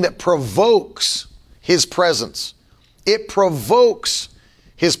thing that provokes his presence. It provokes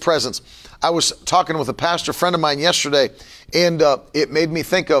his presence. I was talking with a pastor friend of mine yesterday, and it made me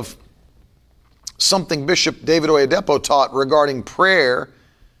think of something Bishop David Oyedepo taught regarding prayer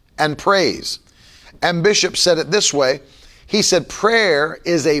and praise. And Bishop said it this way. He said, prayer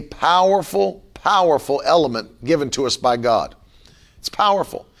is a powerful, powerful element given to us by God. It's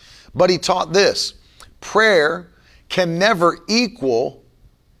powerful. But he taught this: prayer can never equal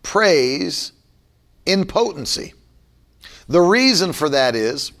praise in potency. The reason for that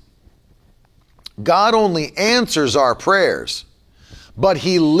is God only answers our prayers, but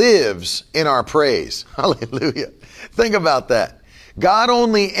he lives in our praise. Hallelujah. Think about that. God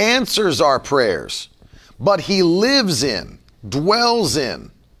only answers our prayers, but he lives in, dwells in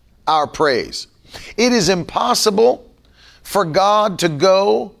our praise. It is impossible for God to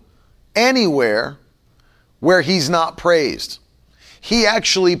go anywhere where he's not praised. He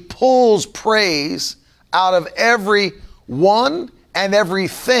actually pulls praise out of every one and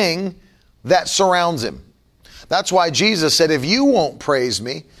everything that surrounds him. That's why Jesus said, if you won't praise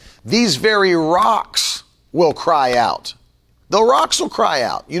me, these very rocks will cry out. The rocks will cry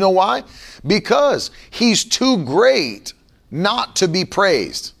out. You know why? Because he's too great not to be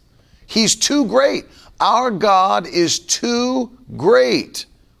praised. He's too great. Our God is too great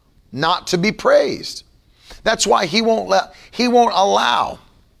not to be praised. That's why he won't allow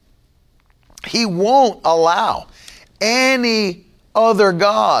any other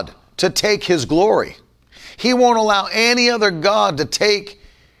God to take his glory. He won't allow any other God to take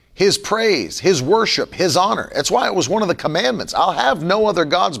his praise, his worship, his honor. That's why it was one of the commandments. I'll have no other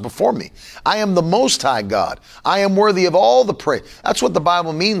gods before me. I am the Most High God. I am worthy of all the praise. That's what the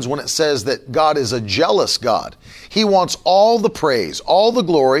Bible means when it says that God is a jealous God. He wants all the praise, all the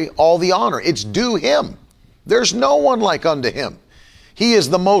glory, all the honor. It's due him. There's no one like unto him. He is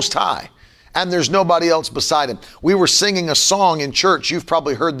the Most High, and there's nobody else beside him. We were singing a song in church. You've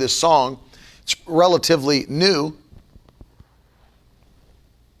probably heard this song. It's relatively new.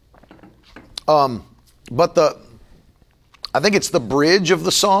 But I think it's the bridge of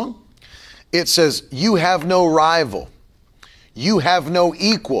the song. It says, you have no rival. You have no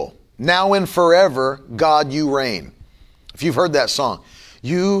equal. Now and forever, God, you reign. If you've heard that song,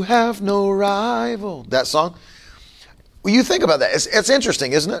 you have no rival. That song. Well, you think about that. It's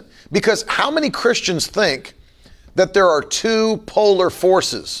interesting, isn't it? Because how many Christians think that there are two polar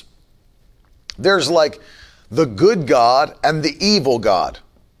forces? There's like the good God and the evil God.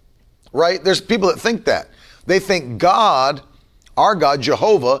 Right? There's people that think that. They think God, our God,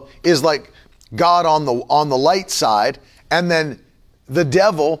 Jehovah, is like God on the light side, and then the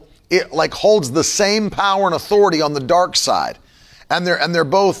devil, it like holds the same power and authority on the dark side. And they're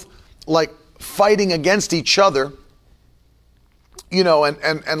both like fighting against each other, you know,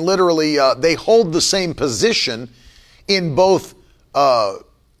 and literally they hold the same position in both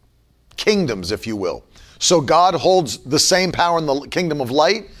kingdoms, if you will. So God holds the same power in the kingdom of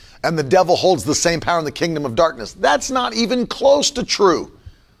light, and the devil holds the same power in the kingdom of darkness. That's not even close to true.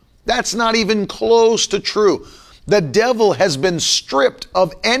 That's not even close to true. The devil has been stripped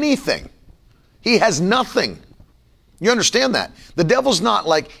of anything. He has nothing. You understand that? The devil's not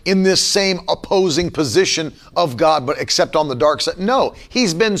like in this same opposing position of God, but except on the dark side. No,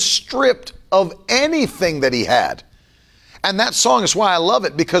 he's been stripped of anything that he had. And that song is why I love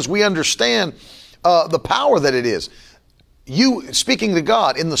it, because we understand the power that it is. You, speaking to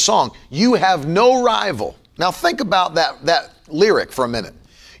God in the song, you have no rival. Now think about that lyric for a minute.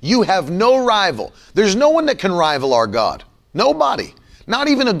 You have no rival. There's no one that can rival our God. Nobody. Not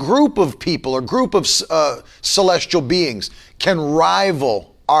even a group of people or group of celestial beings can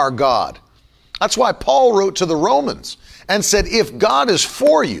rival our God. That's why Paul wrote to the Romans and said, if God is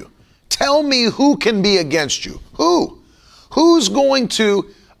for you, tell me who can be against you. Who? Who's going to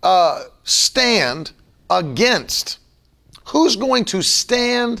stand against? Who's going to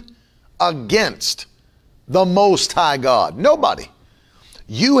stand against the Most High God? Nobody.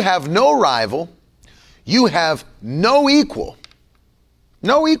 You have no rival. You have no equal.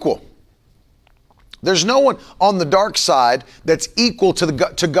 No equal. There's no one on the dark side that's equal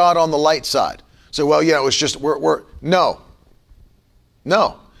to God on the light side. So, well, yeah, it was just, no.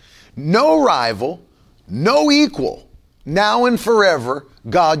 No rival, no equal Now and forever,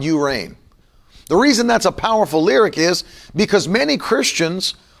 God, you reign. The reason that's a powerful lyric is because many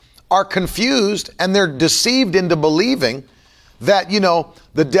Christians are confused and they're deceived into believing that,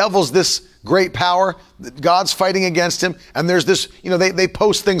 the devil's this great power, God's fighting against him, and there's this, they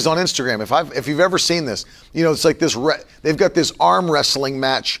post things on Instagram. If you've ever seen this, it's like this, they've got this arm wrestling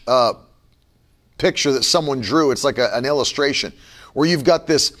match picture that someone drew. It's like an illustration where you've got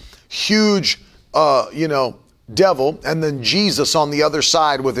this huge, devil, and then Jesus on the other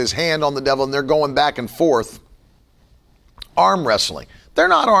side with his hand on the devil, and they're going back and forth, arm wrestling. They're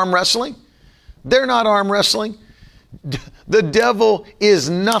not arm wrestling. They're not arm wrestling. The devil is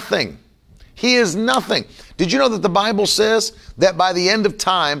nothing. He is nothing. Did you know that the Bible says that by the end of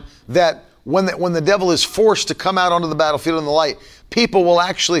time, that when the devil is forced to come out onto the battlefield in the light, people will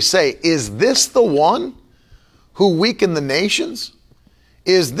actually say, is this the one who weakened the nations?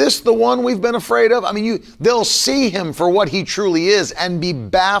 Is this the one we've been afraid of? They'll see him for what he truly is and be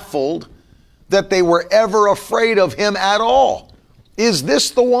baffled that they were ever afraid of him at all. Is this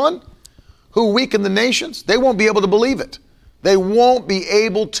the one who weakened the nations? They won't be able to believe it. They won't be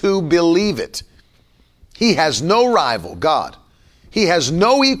able to believe it. He has no rival, God. He has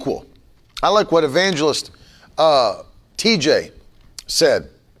no equal. I like what evangelist TJ said.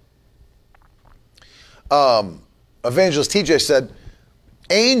 Evangelist TJ said,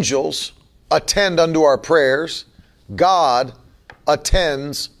 angels attend unto our prayers. God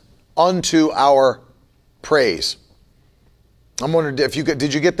attends unto our praise. I'm wondering if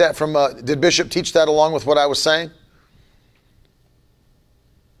did you get that from, did Bishop teach that along with what I was saying?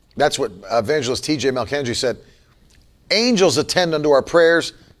 That's what evangelist TJ Malkanji said. Angels attend unto our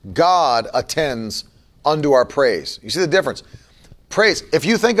prayers. God attends unto our praise. You see the difference? Praise, if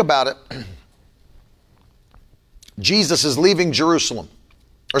you think about it, Jesus is leaving Jerusalem.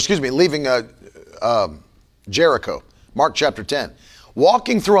 Leaving Jericho, Mark chapter 10.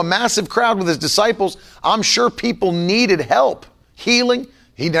 Walking through a massive crowd with his disciples, I'm sure people needed help. Healing,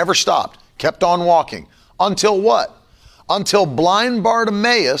 he never stopped, kept on walking. Until what? Until blind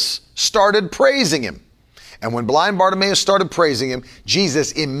Bartimaeus started praising him. And when blind Bartimaeus started praising him,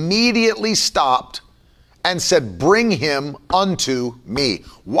 Jesus immediately stopped and said, bring him unto me.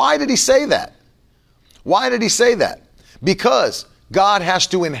 Why did he say that? Why did he say that? Because God has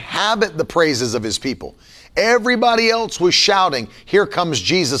to inhabit the praises of his people. Everybody else was shouting, here comes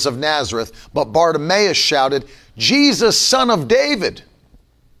Jesus of Nazareth, but Bartimaeus shouted, Jesus, son of David.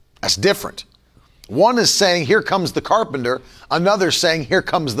 That's different. One is saying, here comes the carpenter. Another saying, here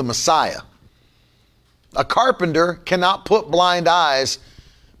comes the Messiah. A carpenter cannot put blind eyes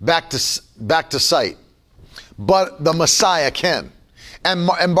back to sight, but the Messiah can.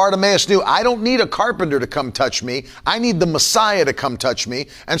 And Bartimaeus knew, I don't need a carpenter to come touch me. I need the Messiah to come touch me.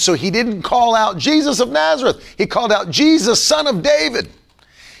 And so he didn't call out Jesus of Nazareth. He called out Jesus, son of David.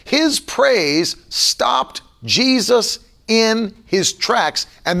 His praise stopped Jesus in his tracks.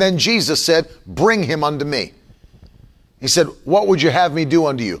 And then Jesus said, bring him unto me. He said, what would you have me do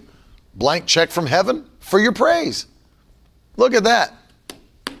unto you? Blank check from heaven for your praise. Look at that.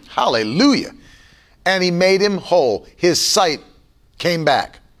 Hallelujah. And he made him whole. His sight came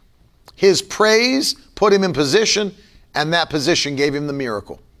back. His praise put him in position, and that position gave him the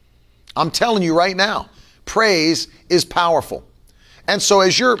miracle. I'm telling you right now, praise is powerful. And so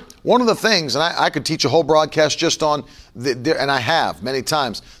one of the things, and I could teach a whole broadcast just on, and I have many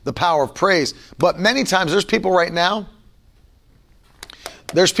times, the power of praise, but many times there's people right now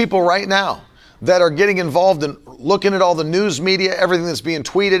that are getting involved in looking at all the news media, everything that's being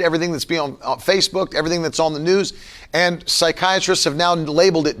tweeted, everything that's being on Facebook, everything that's on the news. And psychiatrists have now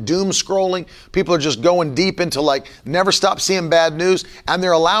labeled it doom scrolling. People are just going deep into never stop seeing bad news. And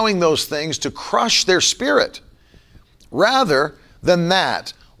they're allowing those things to crush their spirit. Rather than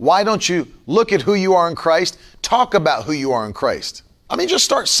that, why don't you look at who you are in Christ? Talk about who you are in Christ. Just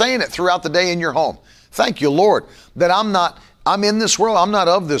start saying it throughout the day in your home. Thank you, Lord, that I'm in this world. I'm not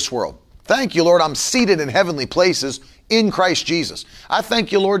of this world. Thank you, Lord, I'm seated in heavenly places in Christ Jesus. I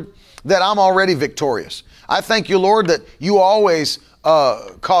thank you, Lord, that I'm already victorious. I thank you, Lord, that you always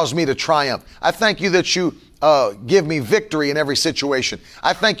cause me to triumph. I thank you that you give me victory in every situation.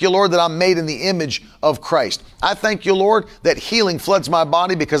 I thank you, Lord, that I'm made in the image of Christ. I thank you, Lord, that healing floods my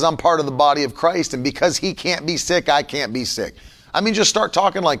body because I'm part of the body of Christ, and because he can't be sick, I can't be sick. Just start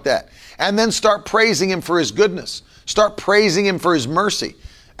talking like that, and then start praising him for his goodness. Start praising him for his mercy.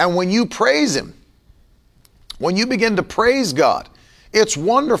 And when you praise him, when you begin to praise God, it's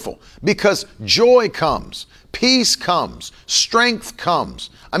wonderful because joy comes, peace comes, strength comes.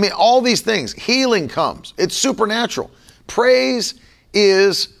 All these things, healing comes. It's supernatural. Praise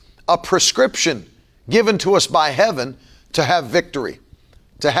is a prescription given to us by heaven to have victory,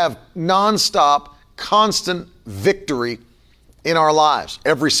 to have nonstop, constant victory in our lives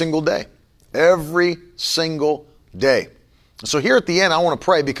every single day. Every single day. So here at the end, I want to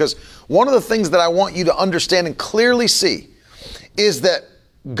pray, because one of the things that I want you to understand and clearly see is that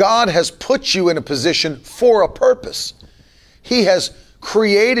God has put you in a position for a purpose. He has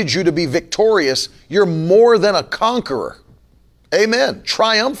created you to be victorious. You're more than a conqueror. Amen.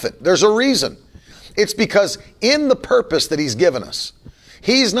 Triumphant. There's a reason. It's because in the purpose that He's given us,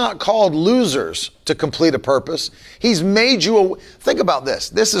 He's not called losers to complete a purpose. He's made you think about this.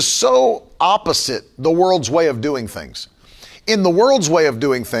 This is so opposite the world's way of doing things. In the world's way of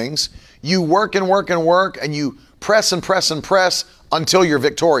doing things, you work and work and work, and you press and press and press until you're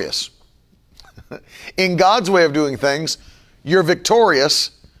victorious. In God's way of doing things, you're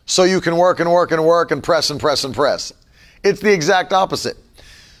victorious so you can work and work and work and press and press and press. It's the exact opposite.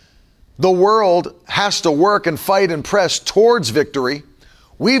 The world has to work and fight and press towards victory.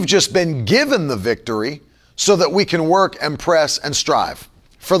 We've just been given the victory so that we can work and press and strive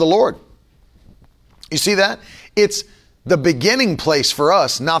for the Lord. You see that? It's the beginning place for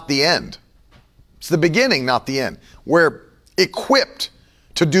us, not the end. It's the beginning, not the end. We're equipped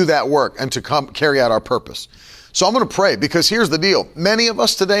to do that work and to carry out our purpose. So I'm going to pray, because here's the deal. Many of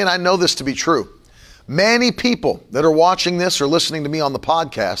us today, and I know this to be true, many people that are watching this or listening to me on the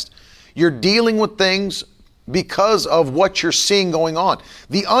podcast, you're dealing with things because of what you're seeing going on.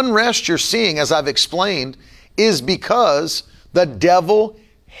 The unrest you're seeing, as I've explained, is because the devil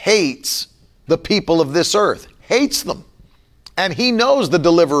hates the people of this earth, hates them. And he knows the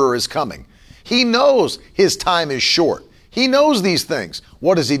deliverer is coming. He knows his time is short. He knows these things.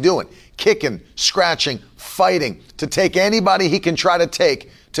 What is he doing? Kicking, scratching, fighting to take anybody he can try to take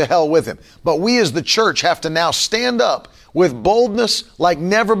to hell with him. But we as the church have to now stand up with boldness like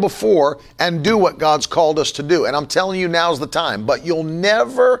never before and do what God's called us to do. And I'm telling you, now's the time. But you'll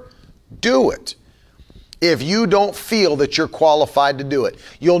never do it if you don't feel that you're qualified to do it.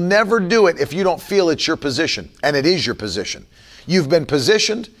 You'll never do it if you don't feel it's your position. And it is your position. You've been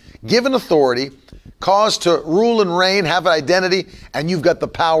positioned, given authority, caused to rule and reign, have an identity, and you've got the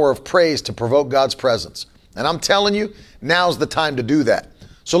power of praise to provoke God's presence. And I'm telling you, now's the time to do that.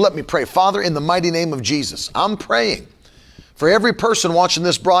 So let me pray. Father, in the mighty name of Jesus, I'm praying for every person watching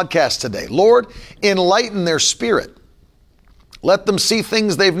this broadcast today. Lord, enlighten their spirit. Let them see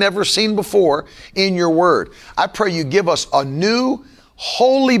things they've never seen before in your word. I pray you give us a new,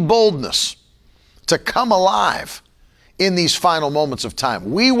 holy boldness to come alive in these final moments of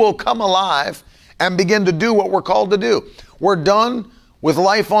time. We will come alive and begin to do what we're called to do. We're done with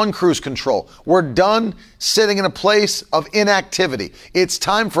life on cruise control. We're done sitting in a place of inactivity. It's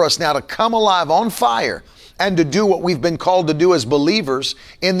time for us now to come alive on fire and to do what we've been called to do as believers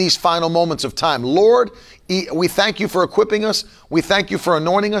in these final moments of time. Lord, we thank you for equipping us. We thank you for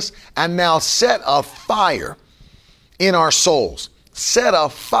anointing us. And now set a fire in our souls. Set a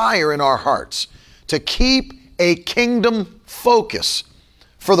fire in our hearts to keep a kingdom focus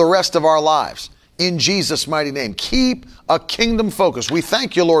for the rest of our lives. In Jesus' mighty name, keep a kingdom focus. We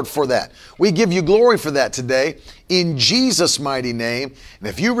thank you, Lord, for that. We give you glory for that today in Jesus' mighty name. And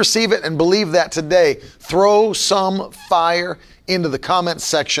if you receive it and believe that today, throw some fire into the comment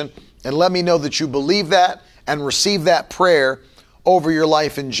section and let me know that you believe that and receive that prayer over your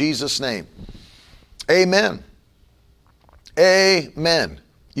life in Jesus' name. Amen. Amen.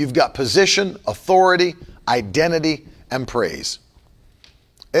 You've got position, authority, identity, and praise.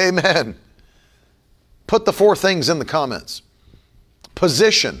 Amen. Put the 4 things in the comments.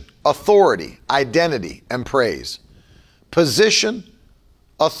 Position, authority, identity, and praise. Position,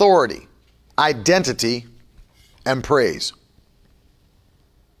 authority, identity, and praise.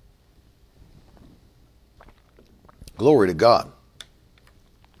 Glory to God.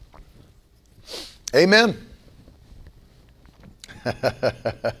 Amen.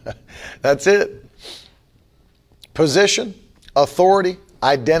 That's it. Position, authority,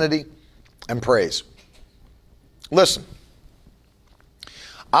 identity, and praise. Listen,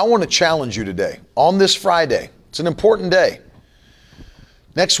 I want to challenge you today on this Friday. It's an important day.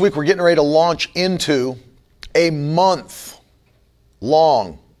 Next week, we're getting ready to launch into a month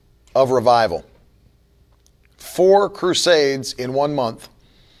long of revival. 4 crusades in 1 month.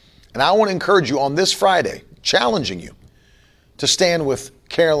 And I want to encourage you on this Friday, challenging you to stand with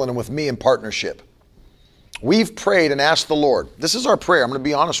Carolyn and with me in partnership. We've prayed and asked the Lord. This is our prayer. I'm going to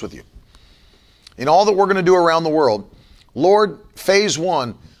be honest with you. In all that we're going to do around the world, Lord, phase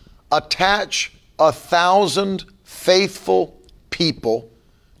 1, attach 1,000 faithful people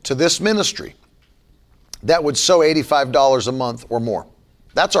to this ministry that would sow $85 a month or more.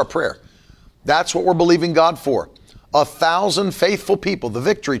 That's our prayer. That's what we're believing God for. 1,000 faithful people, the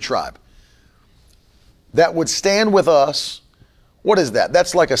Victory Tribe, that would stand with us. What is that?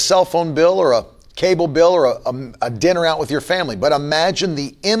 That's like a cell phone bill or a cable bill or a dinner out with your family. But imagine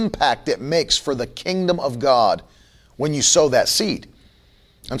the impact it makes for the kingdom of God when you sow that seed.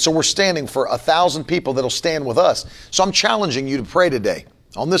 And so we're standing for 1,000 people that'll stand with us. So I'm challenging you to pray today,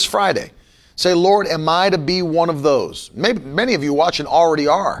 on this Friday. Say, Lord, am I to be one of those? Maybe many of you watching already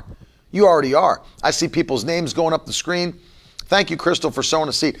are. You already are. I see people's names going up the screen. Thank you, Crystal, for sowing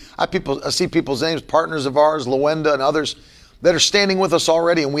a seed. I see people's names, partners of ours, Luenda and others, that are standing with us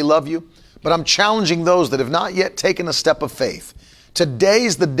already, and we love you. But I'm challenging those that have not yet taken a step of faith.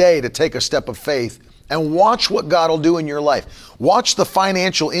 Today's the day to take a step of faith and watch what God will do in your life. Watch the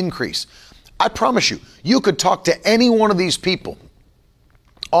financial increase. I promise you, you could talk to any one of these people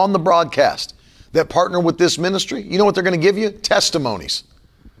on the broadcast that partner with this ministry. You know what they're going to give you? Testimonies.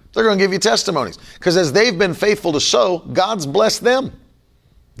 They're going to give you testimonies. Because as they've been faithful to sow, God's blessed them.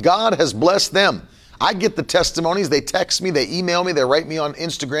 God has blessed them. I get the testimonies. They text me, they email me, they write me on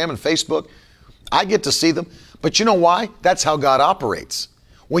Instagram and Facebook. I get to see them. But you know why? That's how God operates.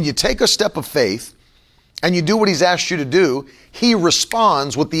 When you take a step of faith and you do what He's asked you to do, He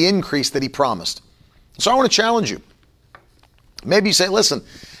responds with the increase that He promised. So I want to challenge you. Maybe you say, listen,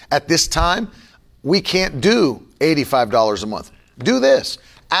 at this time, we can't do $85 a month. Do this.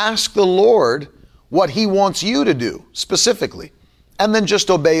 Ask the Lord what He wants you to do specifically, and then just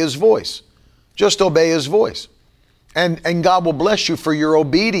obey His voice. Just obey His voice. And God will bless you for your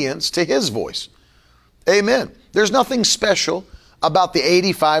obedience to His voice. Amen. There's nothing special about the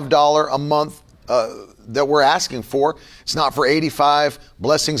 $85 a month that we're asking for. It's not for 85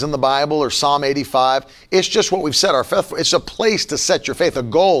 blessings in the Bible or Psalm 85. It's just what we've set our faith for. It's a place to set your faith, a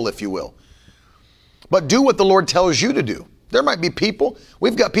goal, if you will. But do what the Lord tells you to do. There might be people,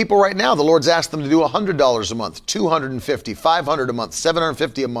 we've got people right now, the Lord's asked them to do $100 a month, $250, $500 a month,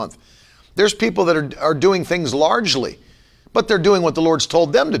 $750 a month. There's people that are doing things largely, but they're doing what the Lord's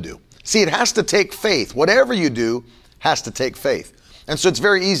told them to do. See, it has to take faith. Whatever you do has to take faith. And so it's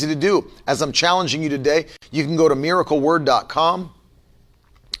very easy to do. As I'm challenging you today, you can go to miracleword.com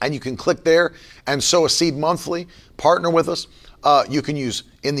and you can click there and sow a seed monthly, partner with us. You can use,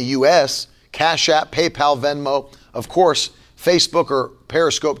 in the U.S., Cash App, PayPal, Venmo. Of course, Facebook or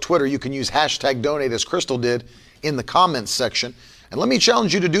Periscope, Twitter, you can use hashtag donate as Crystal did in the comments section. And let me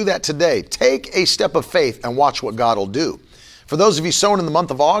challenge you to do that today. Take a step of faith and watch what God will do. For those of you sowing in the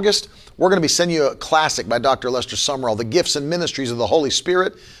month of August, we're going to be sending you a classic by Dr. Lester Sumrall, The Gifts and Ministries of the Holy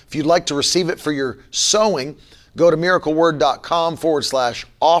Spirit. If you'd like to receive it for your sowing, go to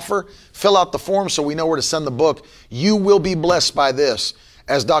miracleword.com/offer. Fill out the form so we know where to send the book. You will be blessed by this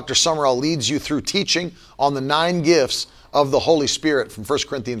as Dr. Sumrall leads you through teaching on the 9 gifts of the Holy Spirit from 1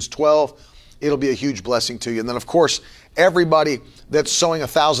 Corinthians 12. It'll be a huge blessing to you. And then, of course, everybody that's sowing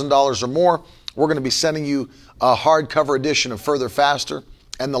 $1,000 or more, we're going to be sending you a hardcover edition of Further Faster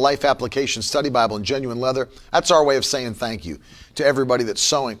and the Life Application Study Bible in genuine leather. That's our way of saying thank you to everybody that's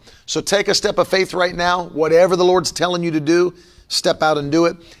sowing. So take a step of faith right now. Whatever the Lord's telling you to do, step out and do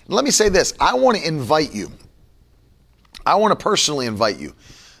it. And let me say this. I want to invite you. I want to personally invite you.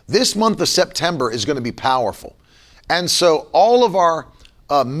 This month of September is going to be powerful. And so all of our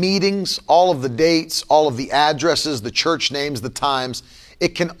meetings, all of the dates, all of the addresses, the church names, the times,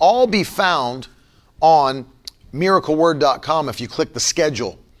 it can all be found on miracleword.com if you click the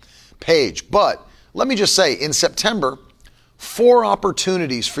schedule page. But let me just say, in September, 4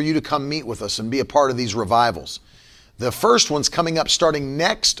 opportunities for you to come meet with us and be a part of these revivals. The first one's coming up starting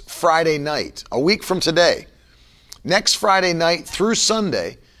next Friday night, a week from today. Next Friday night through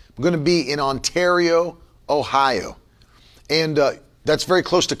Sunday, we're going to be in Ontario, Ohio. And that's very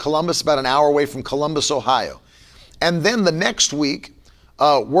close to Columbus, about an hour away from Columbus, Ohio. And then the next week,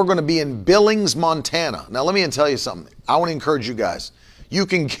 we're going to be in Billings, Montana. Now, let me tell you something. I want to encourage you guys. You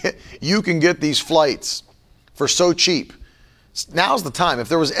can get these flights for so cheap. Now's the time. If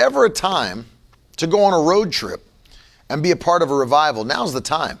there was ever a time to go on a road trip and be a part of a revival, now's the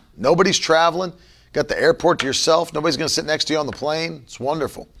time. Nobody's traveling. Got the airport to yourself. Nobody's going to sit next to you on the plane. It's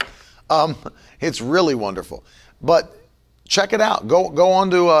wonderful. It's really wonderful. But check it out. Go on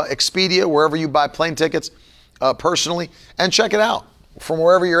to Expedia, wherever you buy plane tickets personally, and check it out. From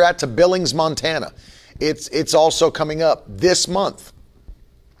wherever you're at to Billings, Montana. It's also coming up this month.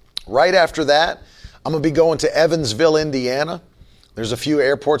 Right after that, I'm going to be going to Evansville, Indiana. There's a few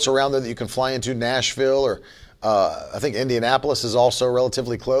airports around there that you can fly into. Nashville, or I think Indianapolis is also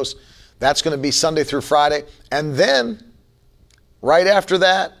relatively close. That's going to be Sunday through Friday. And then, right after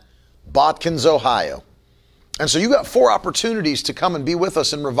that, Botkins, Ohio. And so you got 4 opportunities to come and be with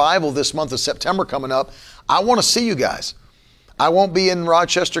us in revival this month of September coming up. I want to see you guys. I won't be in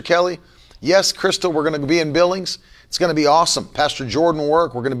Rochester, Kelly. Yes, Crystal, we're going to be in Billings. It's going to be awesome. Pastor Jordan will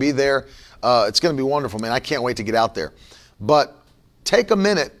work. We're going to be there. It's going to be wonderful, man. I can't wait to get out there. But take a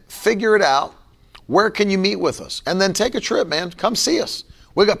minute, figure it out. Where can you meet with us? And then take a trip, man. Come see us.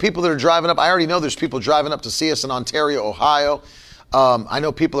 We got people that are driving up. I already know there's people driving up to see us in Ontario, Ohio. I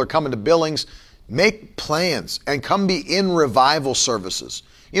know people are coming to Billings. Make plans and come be in revival services.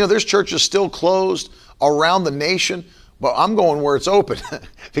 You know, there's churches still closed around the nation, but I'm going where it's open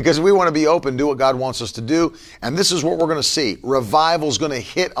because we want to be open, do what God wants us to do. And this is what we're going to see. Revival's going to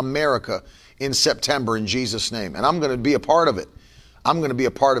hit America in September in Jesus' name. And I'm going to be a part of it. I'm going to be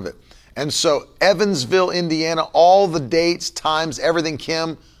a part of it. And so Evansville, Indiana, all the dates, times, everything,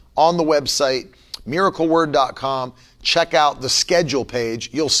 Kim, on the website, miracleword.com. Check out the schedule page.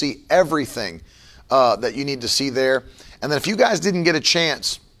 You'll see everything that you need to see there. And then if you guys didn't get a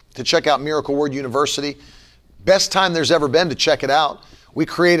chance to check out Miracle Word University, best time there's ever been to check it out. We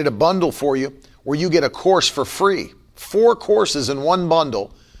created a bundle for you where you get a course for free. 4 courses in one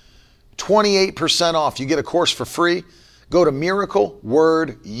bundle, 28% off. You get a course for free. Go to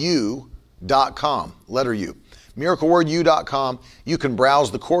miraclewordu.com, letter U. miraclewordu.com. You can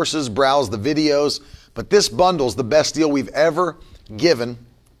browse the courses, browse the videos, but this bundle is the best deal we've ever given.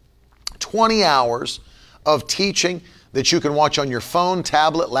 20 hours of teaching that you can watch on your phone,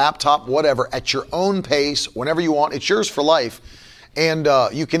 tablet, laptop, whatever, at your own pace, whenever you want. It's yours for life. And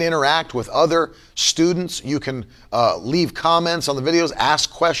you can interact with other students. You can leave comments on the videos,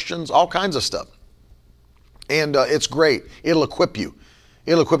 ask questions, all kinds of stuff. And it's great. It'll equip you.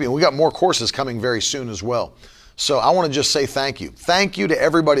 It'll equip you. We got more courses coming very soon as well. So I want to just say thank you. Thank you to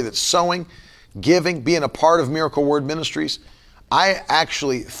everybody that's sowing, giving, being a part of Miracle Word Ministries. I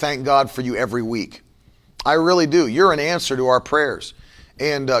actually thank God for you every week. I really do. You're an answer to our prayers.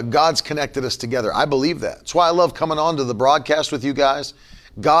 And God's connected us together. I believe that. That's why I love coming on to the broadcast with you guys.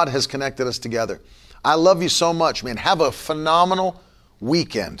 God has connected us together. I love you so much, man. Have a phenomenal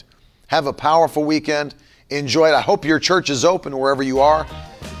weekend. Have a powerful weekend. Enjoy it. I hope your church is open wherever you are.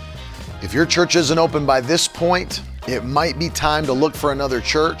 If your church isn't open by this point, it might be time to look for another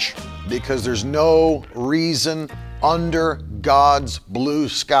church because there's no reason under God's blue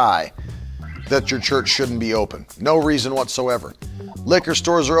sky that your church shouldn't be open. No reason whatsoever. Liquor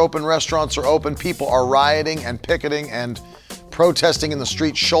stores are open, restaurants are open, people are rioting and picketing and protesting in the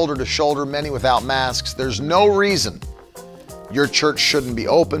streets shoulder to shoulder, many without masks. There's no reason your church shouldn't be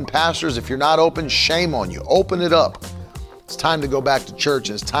open. Pastors, if you're not open, shame on you. Open it up. It's time to go back to church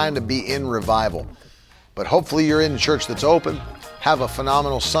and it's time to be in revival. But hopefully you're in a church that's open. Have a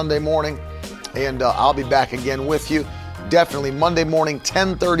phenomenal Sunday morning. And I'll be back again with you. Definitely Monday morning,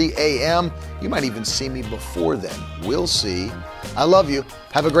 10:30 a.m. You might even see me before then. We'll see. I love you.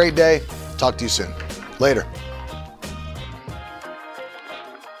 Have a great day. Talk to you soon. Later.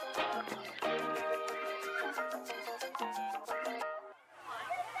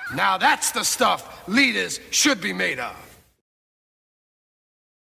 Now that's the stuff leaders should be made of.